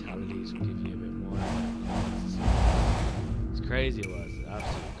 Fatalities will give you a bit more. It's crazy, it was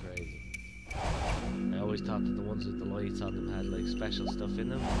absolutely crazy. I always thought that the ones with the lights on them had like special stuff in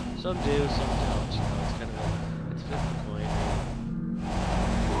them. Some do, some don't. You know, it's kind of it's flip a coin.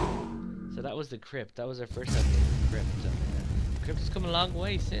 So that was the crypt. That was our first episode of the crypt. The crypt has come a long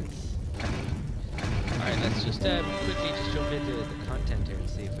way since. Alright, let's just quickly just jump into the content here and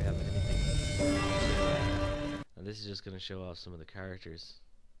see if we have anything. And this is just going to show off some of the characters.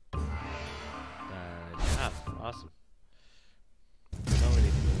 Awesome. Don't really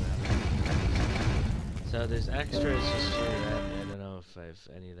think we have. So there's extras just here. I don't know if I've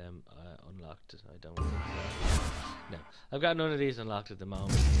any of them unlocked. I don't think so. No, I've got none of these unlocked at the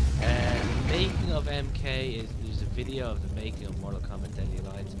moment. The making of MK is there's a video of the making of Mortal Kombat Deadly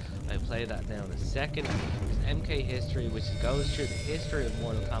Alliance. I'll play that now in a second. There's MK History, which goes through the history of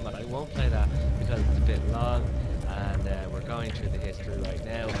Mortal Kombat. I won't play that because it's a bit long, and we're going through the history right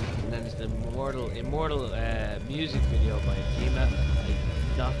now. And then there's the Immortal music video by Akima.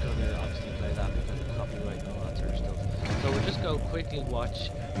 I'm not going to obviously play that because of copyright and all that sort of stuff. So we'll just go quickly watch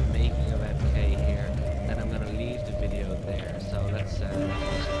the making of MK here, and then I'm going to leave the video there. So let's watch it.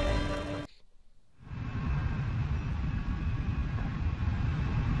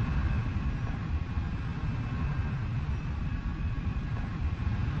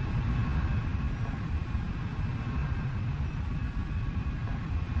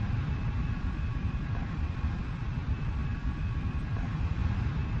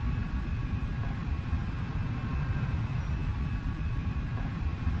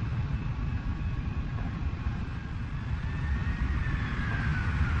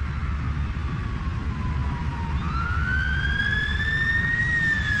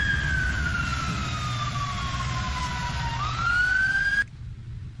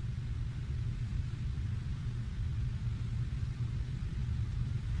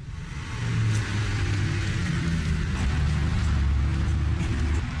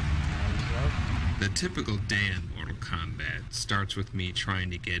 The typical day in Mortal Kombat starts with me trying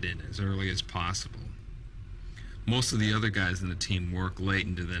to get in as early as possible. Most of the other guys in the team work late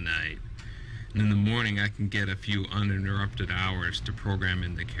into the night, and in the morning I can get a few uninterrupted hours to program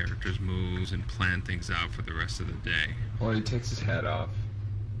in the character's moves and plan things out for the rest of the day. Well, he takes his hat off,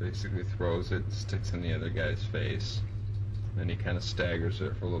 basically throws it, sticks in the other guy's face, then he kind of staggers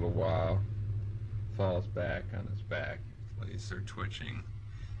it for a little while, falls back on his back. Legs are twitching.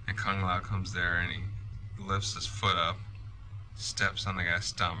 And Kung Lao comes there and he lifts his foot up, steps on the guy's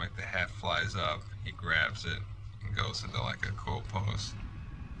stomach, the hat flies up, he grabs it, and goes into like a cool pose.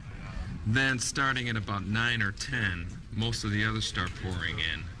 Then, starting at about 9 or 10, most of the others start pouring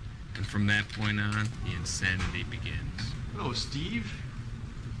in. And from that point on, the insanity begins. Hello, Steve.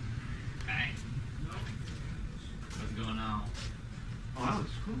 Hey. What's going on? Oh, that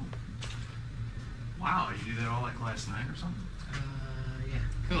looks cool. Wow, you do that all like last night or something? Yeah.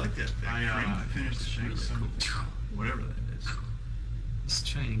 I like that. I finished shooting some, whatever that is. Just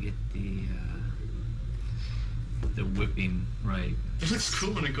trying to get the whipping right. It looks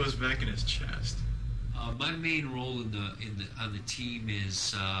cool when it goes back in his chest. My main role on the team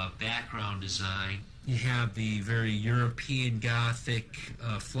is background design. You have the very European Gothic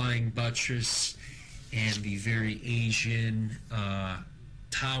flying buttress and the very Asian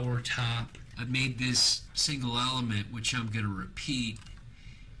tower top. I've made this single element, which I'm going to repeat.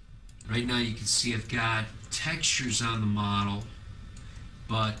 Right now you can see I've got textures on the model,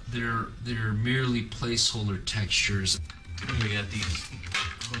 but they're merely placeholder textures. We got these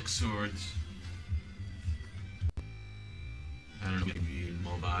hook swords. I don't know if you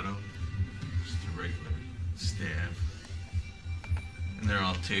Movado, just a regular staff. And they're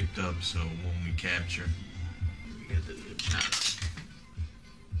all taped up, so when we capture, we get the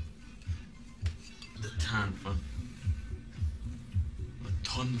tanfa, the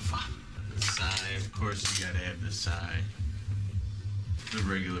tonfa, the sai. Of course, you gotta have the sai, the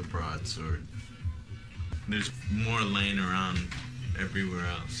regular broadsword. There's more laying around everywhere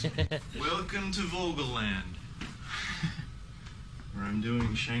else. Welcome to Vogelland, where I'm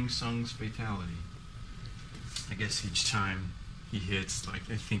doing Shang Tsung's fatality. I guess each time he hits, like,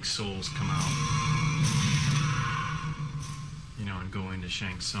 I think souls come out, you know, and go into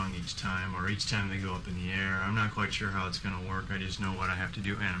Shang Tsung each time, or each time they go up in the air. I'm not quite sure how it's going to work. I just know what I have to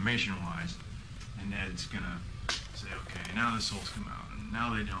do animation-wise. And Ed's going to say, okay, now the souls come out, and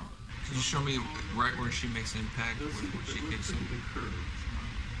now they don't. Can you show me right where she makes impact, when she kicks him?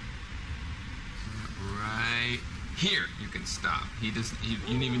 Right here, you can stop. You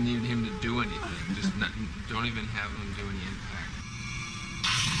don't even need him to do anything. Don't even have him do any impact.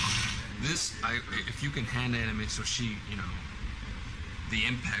 This, if you can hand animate so she, you know, the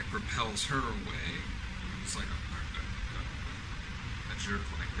impact repels her away. It's like a jerk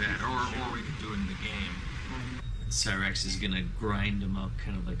like that, or we can do it in the game. Cyrex is gonna grind him up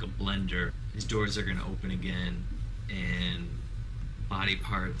kind of like a blender. His doors are gonna open again, and body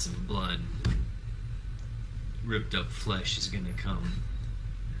parts and blood, ripped up flesh is gonna come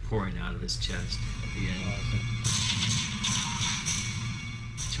pouring out of his chest at the end.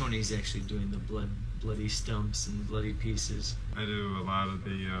 Tony's actually doing the bloody stumps and bloody pieces. I do a lot of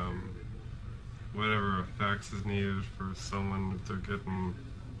the whatever effects is needed for someone if they're getting,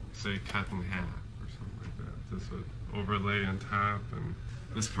 say, cut in half or something like that. Just would overlay on top, and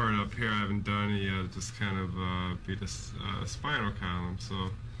this part up here I haven't done it yet. Just kind of be the spinal column, so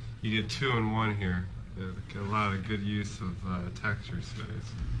you get 2 in 1 here. Get a lot of good use of texture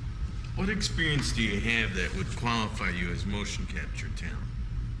space. What experience do you have that would qualify you as motion capture talent?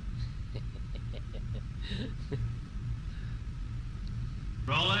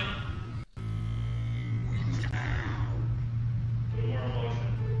 Rolling.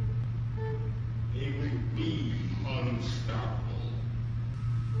 They will be unstoppable.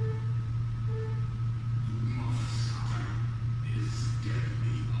 You must stop this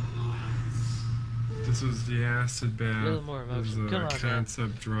deadly alliance. This was the acid bath. A little more It was emotion. Come a on, man.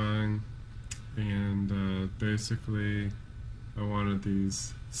 concept drawing, and basically I wanted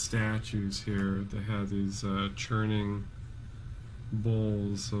these statues here that had these churning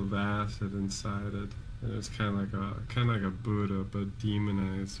bowls of acid inside it. And it's kind of like a Buddha, but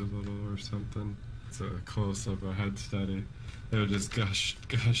demonized a little or something. It's a close-up, a head study. They would just gush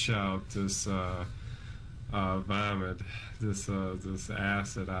out this vomit, this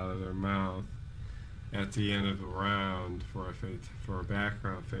acid out of their mouth at the end of the round for a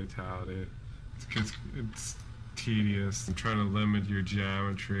background fatality. It's tedious. I'm trying to limit your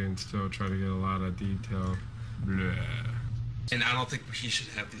geometry and still try to get a lot of detail. Bleh. And I don't think he should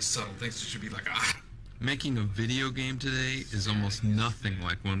have these subtle things. It should be like, ah. Making a video game today is almost nothing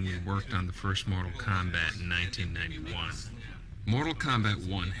like when we worked on the first Mortal Kombat in 1991. Mortal Kombat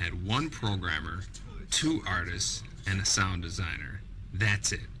 1 had 1 programmer, 2 artists, and a sound designer.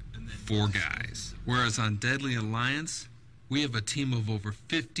 That's it. 4 guys. Whereas on Deadly Alliance, we have a team of over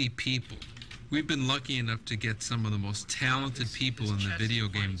 50 people. We've been lucky enough to get some of the most talented people in the video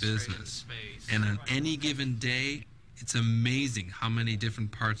game business. And on any given day, it's amazing how many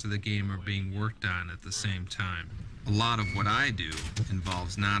different parts of the game are being worked on at the same time. A lot of what I do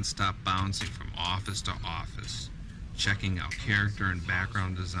involves non-stop bouncing from office to office, checking out character and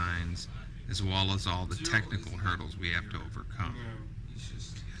background designs, as well as all the technical hurdles we have to overcome.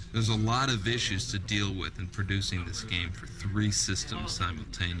 There's a lot of issues to deal with in producing this game for 3 systems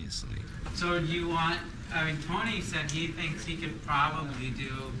simultaneously. So do you want, I mean, Tony said he thinks he could probably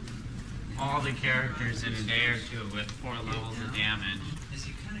do all the characters in a day or 2 with 4 levels of damage.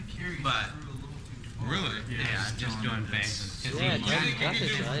 But, Really? yeah, just doing faces. Yeah, You think you that's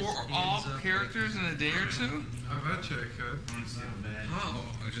could it, do guys. 4 all characters in a day or 2? I bet you I could. Oh,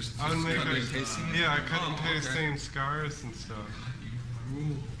 I just I would make cutting a, and pasting? yeah, I cut and Oh, paste okay. same scars and stuff.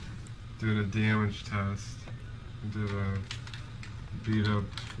 Doing a damage test. Did a beat up,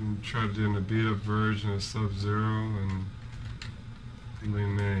 and tried doing a beat up version of Sub-Zero and Lee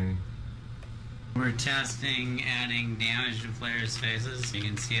May. Where We're testing adding damage to players' faces. You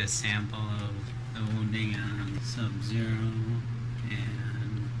can see a sample of the wounding on Sub-Zero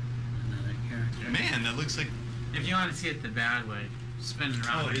and another character. Man, that looks like... If you want to see it the bad way, spin it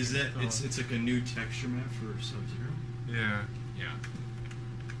around. Oh, is that... It's like a new texture map for Sub-Zero? Yeah. Yeah.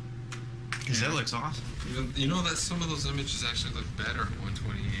 Because that looks awesome. You know that some of those images actually look better at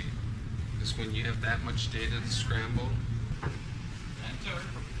 128. Because when you have that much data to scramble.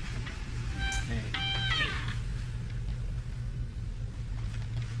 Hey.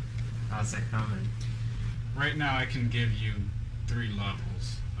 How's that coming? Right now I can give you 3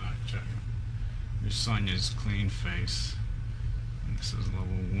 levels. Check. Your Sonya's clean face. And this is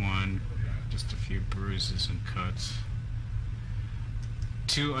level 1. Just a few bruises and cuts.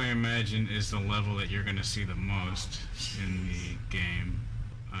 2, I imagine, is the level that you're going to see the most in the game.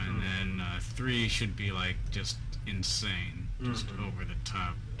 And then 3 should be like just insane. Just over the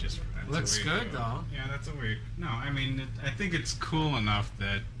top. Just Looks good though. Yeah, that's a weird. No, I mean, I think it's cool enough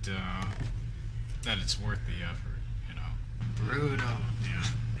that that it's worth the effort, you know. Brutal. Yeah.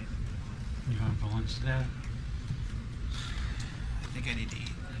 You want to go lunch today? I think I need to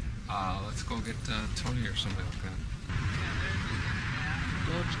eat. Let's go get Tony or somebody like that.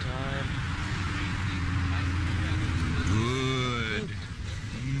 Lunchtime. Good.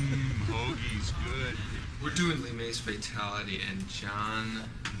 Hoagie's good. We're doing Lime's Fatality, and John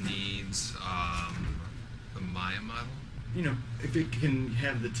needs the Maya model. You know, if it can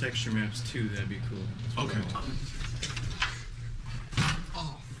have the texture maps too, that'd be cool. Okay.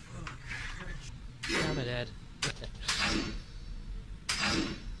 Oh, Damn it, Ed.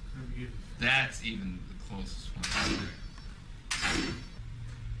 that's even the closest one.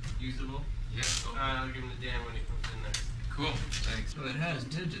 Usable? Yeah. I'll give him the Dan when he comes in next. Cool. Thanks. So it has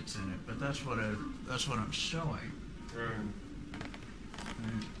digits in it, but that's what I'm showing.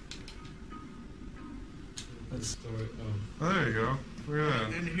 That's the way, oh, there you go. Look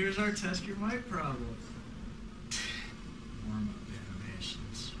at that. And here's our test your mic problem. Warm up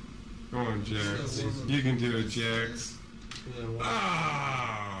animations. Go on, Jax. You can do it, Jax.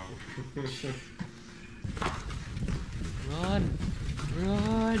 Oh! Run!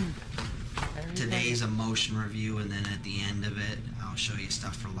 Run! Today's a motion review, and then at the end of it, I'll show you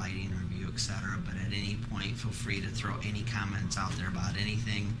stuff for lighting review, etc. But at any point, feel free to throw any comments out there about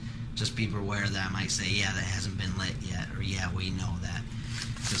anything. Just be aware that I might say, yeah, that hasn't been lit yet, or yeah, we know that.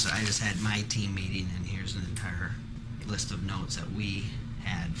 Because I just had my team meeting, and here's an entire list of notes that we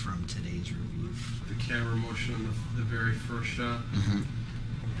had from today's review. The camera motion on the very first shot.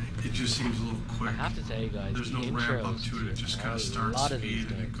 It just seems a little quick. I have to tell you guys, There's no ramp up to it. It just kind of starts speed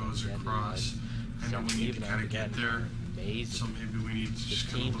and it goes across. And then we need to kind of get there. So maybe we need to just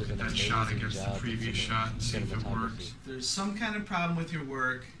kind of look at that shot against the previous shot and see if it works. There's some kind of problem with your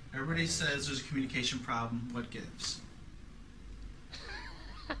work. Everybody says there's a communication problem. What gives?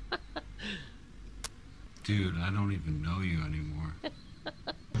 Dude, I don't even know you anymore.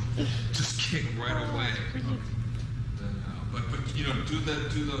 Just kick right away. But you know, do the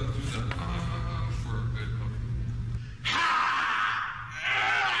for a good hook.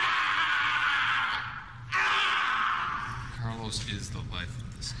 Carlos is the life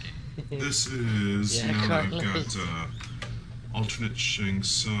of this game. This is Yeah, now that Carlos. I've got alternate Shang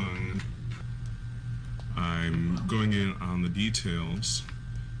Tsung. I'm going in on the details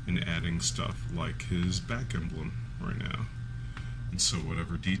and adding stuff like his back emblem right now. And so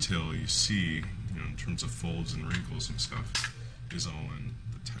whatever detail you see, you know, in terms of folds and wrinkles and stuff, is all in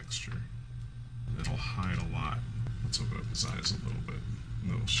the texture. It'll hide a lot. Let's open up his eyes a little bit, and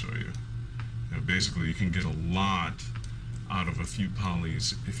that'll show you. You know, basically, you can get a lot out of a few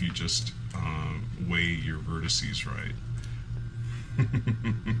polys if you just weigh your vertices right.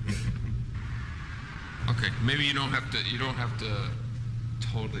 Okay, maybe you don't have to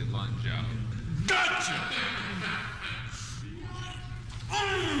totally lunge out. Gotcha!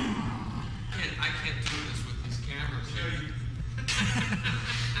 I can't do this with these cameras here.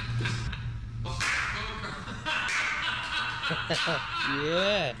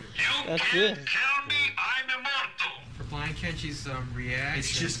 Yeah, that's it. For Blind Kenchi's reaction.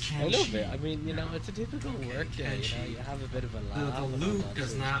 It's just A little bit. I mean, you know, it's a typical work day. You know, you have a bit of a laugh. The and loop all that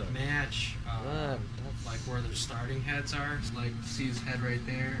does sort of not stuff. match That's- like where their starting heads are. Like see his head right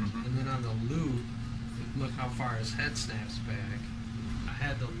there, and then on the loop, look how far his head snaps back. I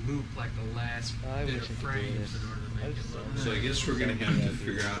had to loop like the last I bit wish of I could do frames this. in order to make it look. So I guess we're gonna have to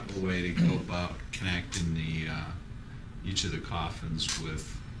figure out a way to go about connecting each of the coffins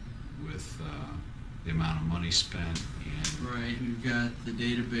with the amount of money spent and Right, we've got the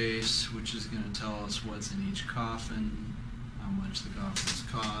database, which is going to tell us what's in each coffin, how much the coffins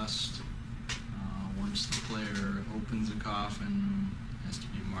cost, opens a coffin, has to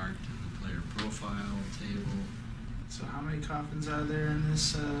be marked in the player profile table. So how many coffins are there in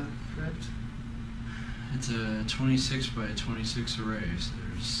this crypt? It's a 26 by 26 array, so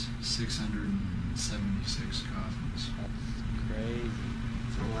there's 676 coffins. That's crazy.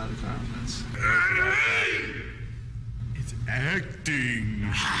 It's a lot of coffins. It's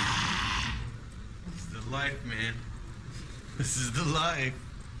acting. This is the life, man. This is the life.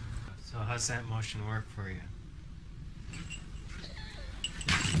 So how's that motion work for you?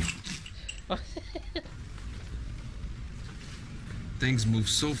 Things move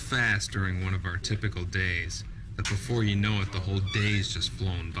so fast during one of our typical days that before you know it, the whole day's just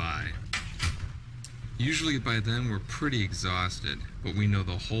flown by. Usually by then we're pretty exhausted, but we know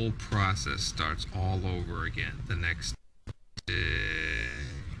the whole process starts all over again the next day.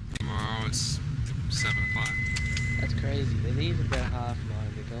 Tomorrow it's 7 o'clock. That's crazy. They leave about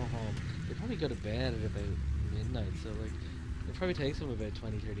 9:30, they go home. They probably go to bed at about midnight, so like it probably takes them about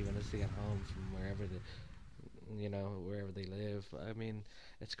 20-30 minutes to get home from wherever wherever they live. I mean,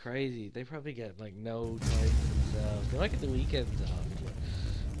 it's crazy. They probably get like no time for themselves. They might get the weekends off, but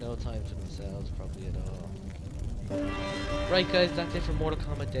no time for themselves probably at all. Right guys, that's it for Mortal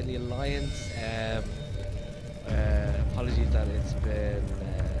Kombat Deadly Alliance. Apologies that it's been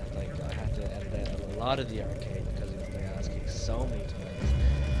like I had to edit out a lot of the arcade because it's been asking so many times.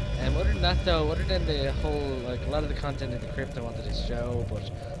 Other than that though, other than the whole, like a lot of the content in the crypt I wanted to show,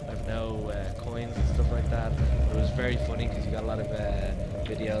 but I've no coins and stuff like that. It was very funny because you got a lot of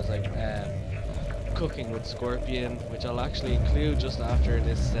videos like cooking with Scorpion, which I'll actually include just after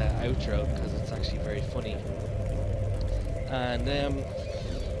this outro because it's actually very funny. And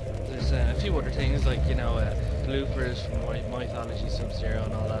there's a few other things like bloopers from Mythology Sub-Zero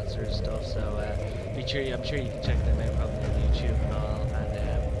and all that sort of stuff. So I'm sure you can check them out probably on YouTube and all. And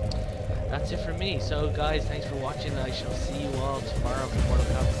that's it for me. So guys, thanks for watching. I shall see you all tomorrow for Mortal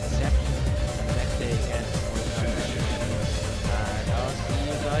Kombat 7 and the next day again for Mortal Kombat 8. And I'll see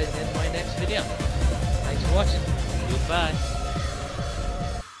you guys in my next video. Thanks for watching. Goodbye.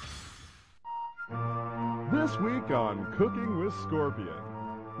 This week on Cooking with Scorpion,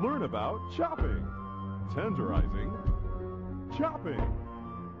 learn about chopping, tenderizing, chopping,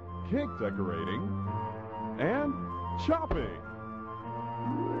 cake decorating, and chopping.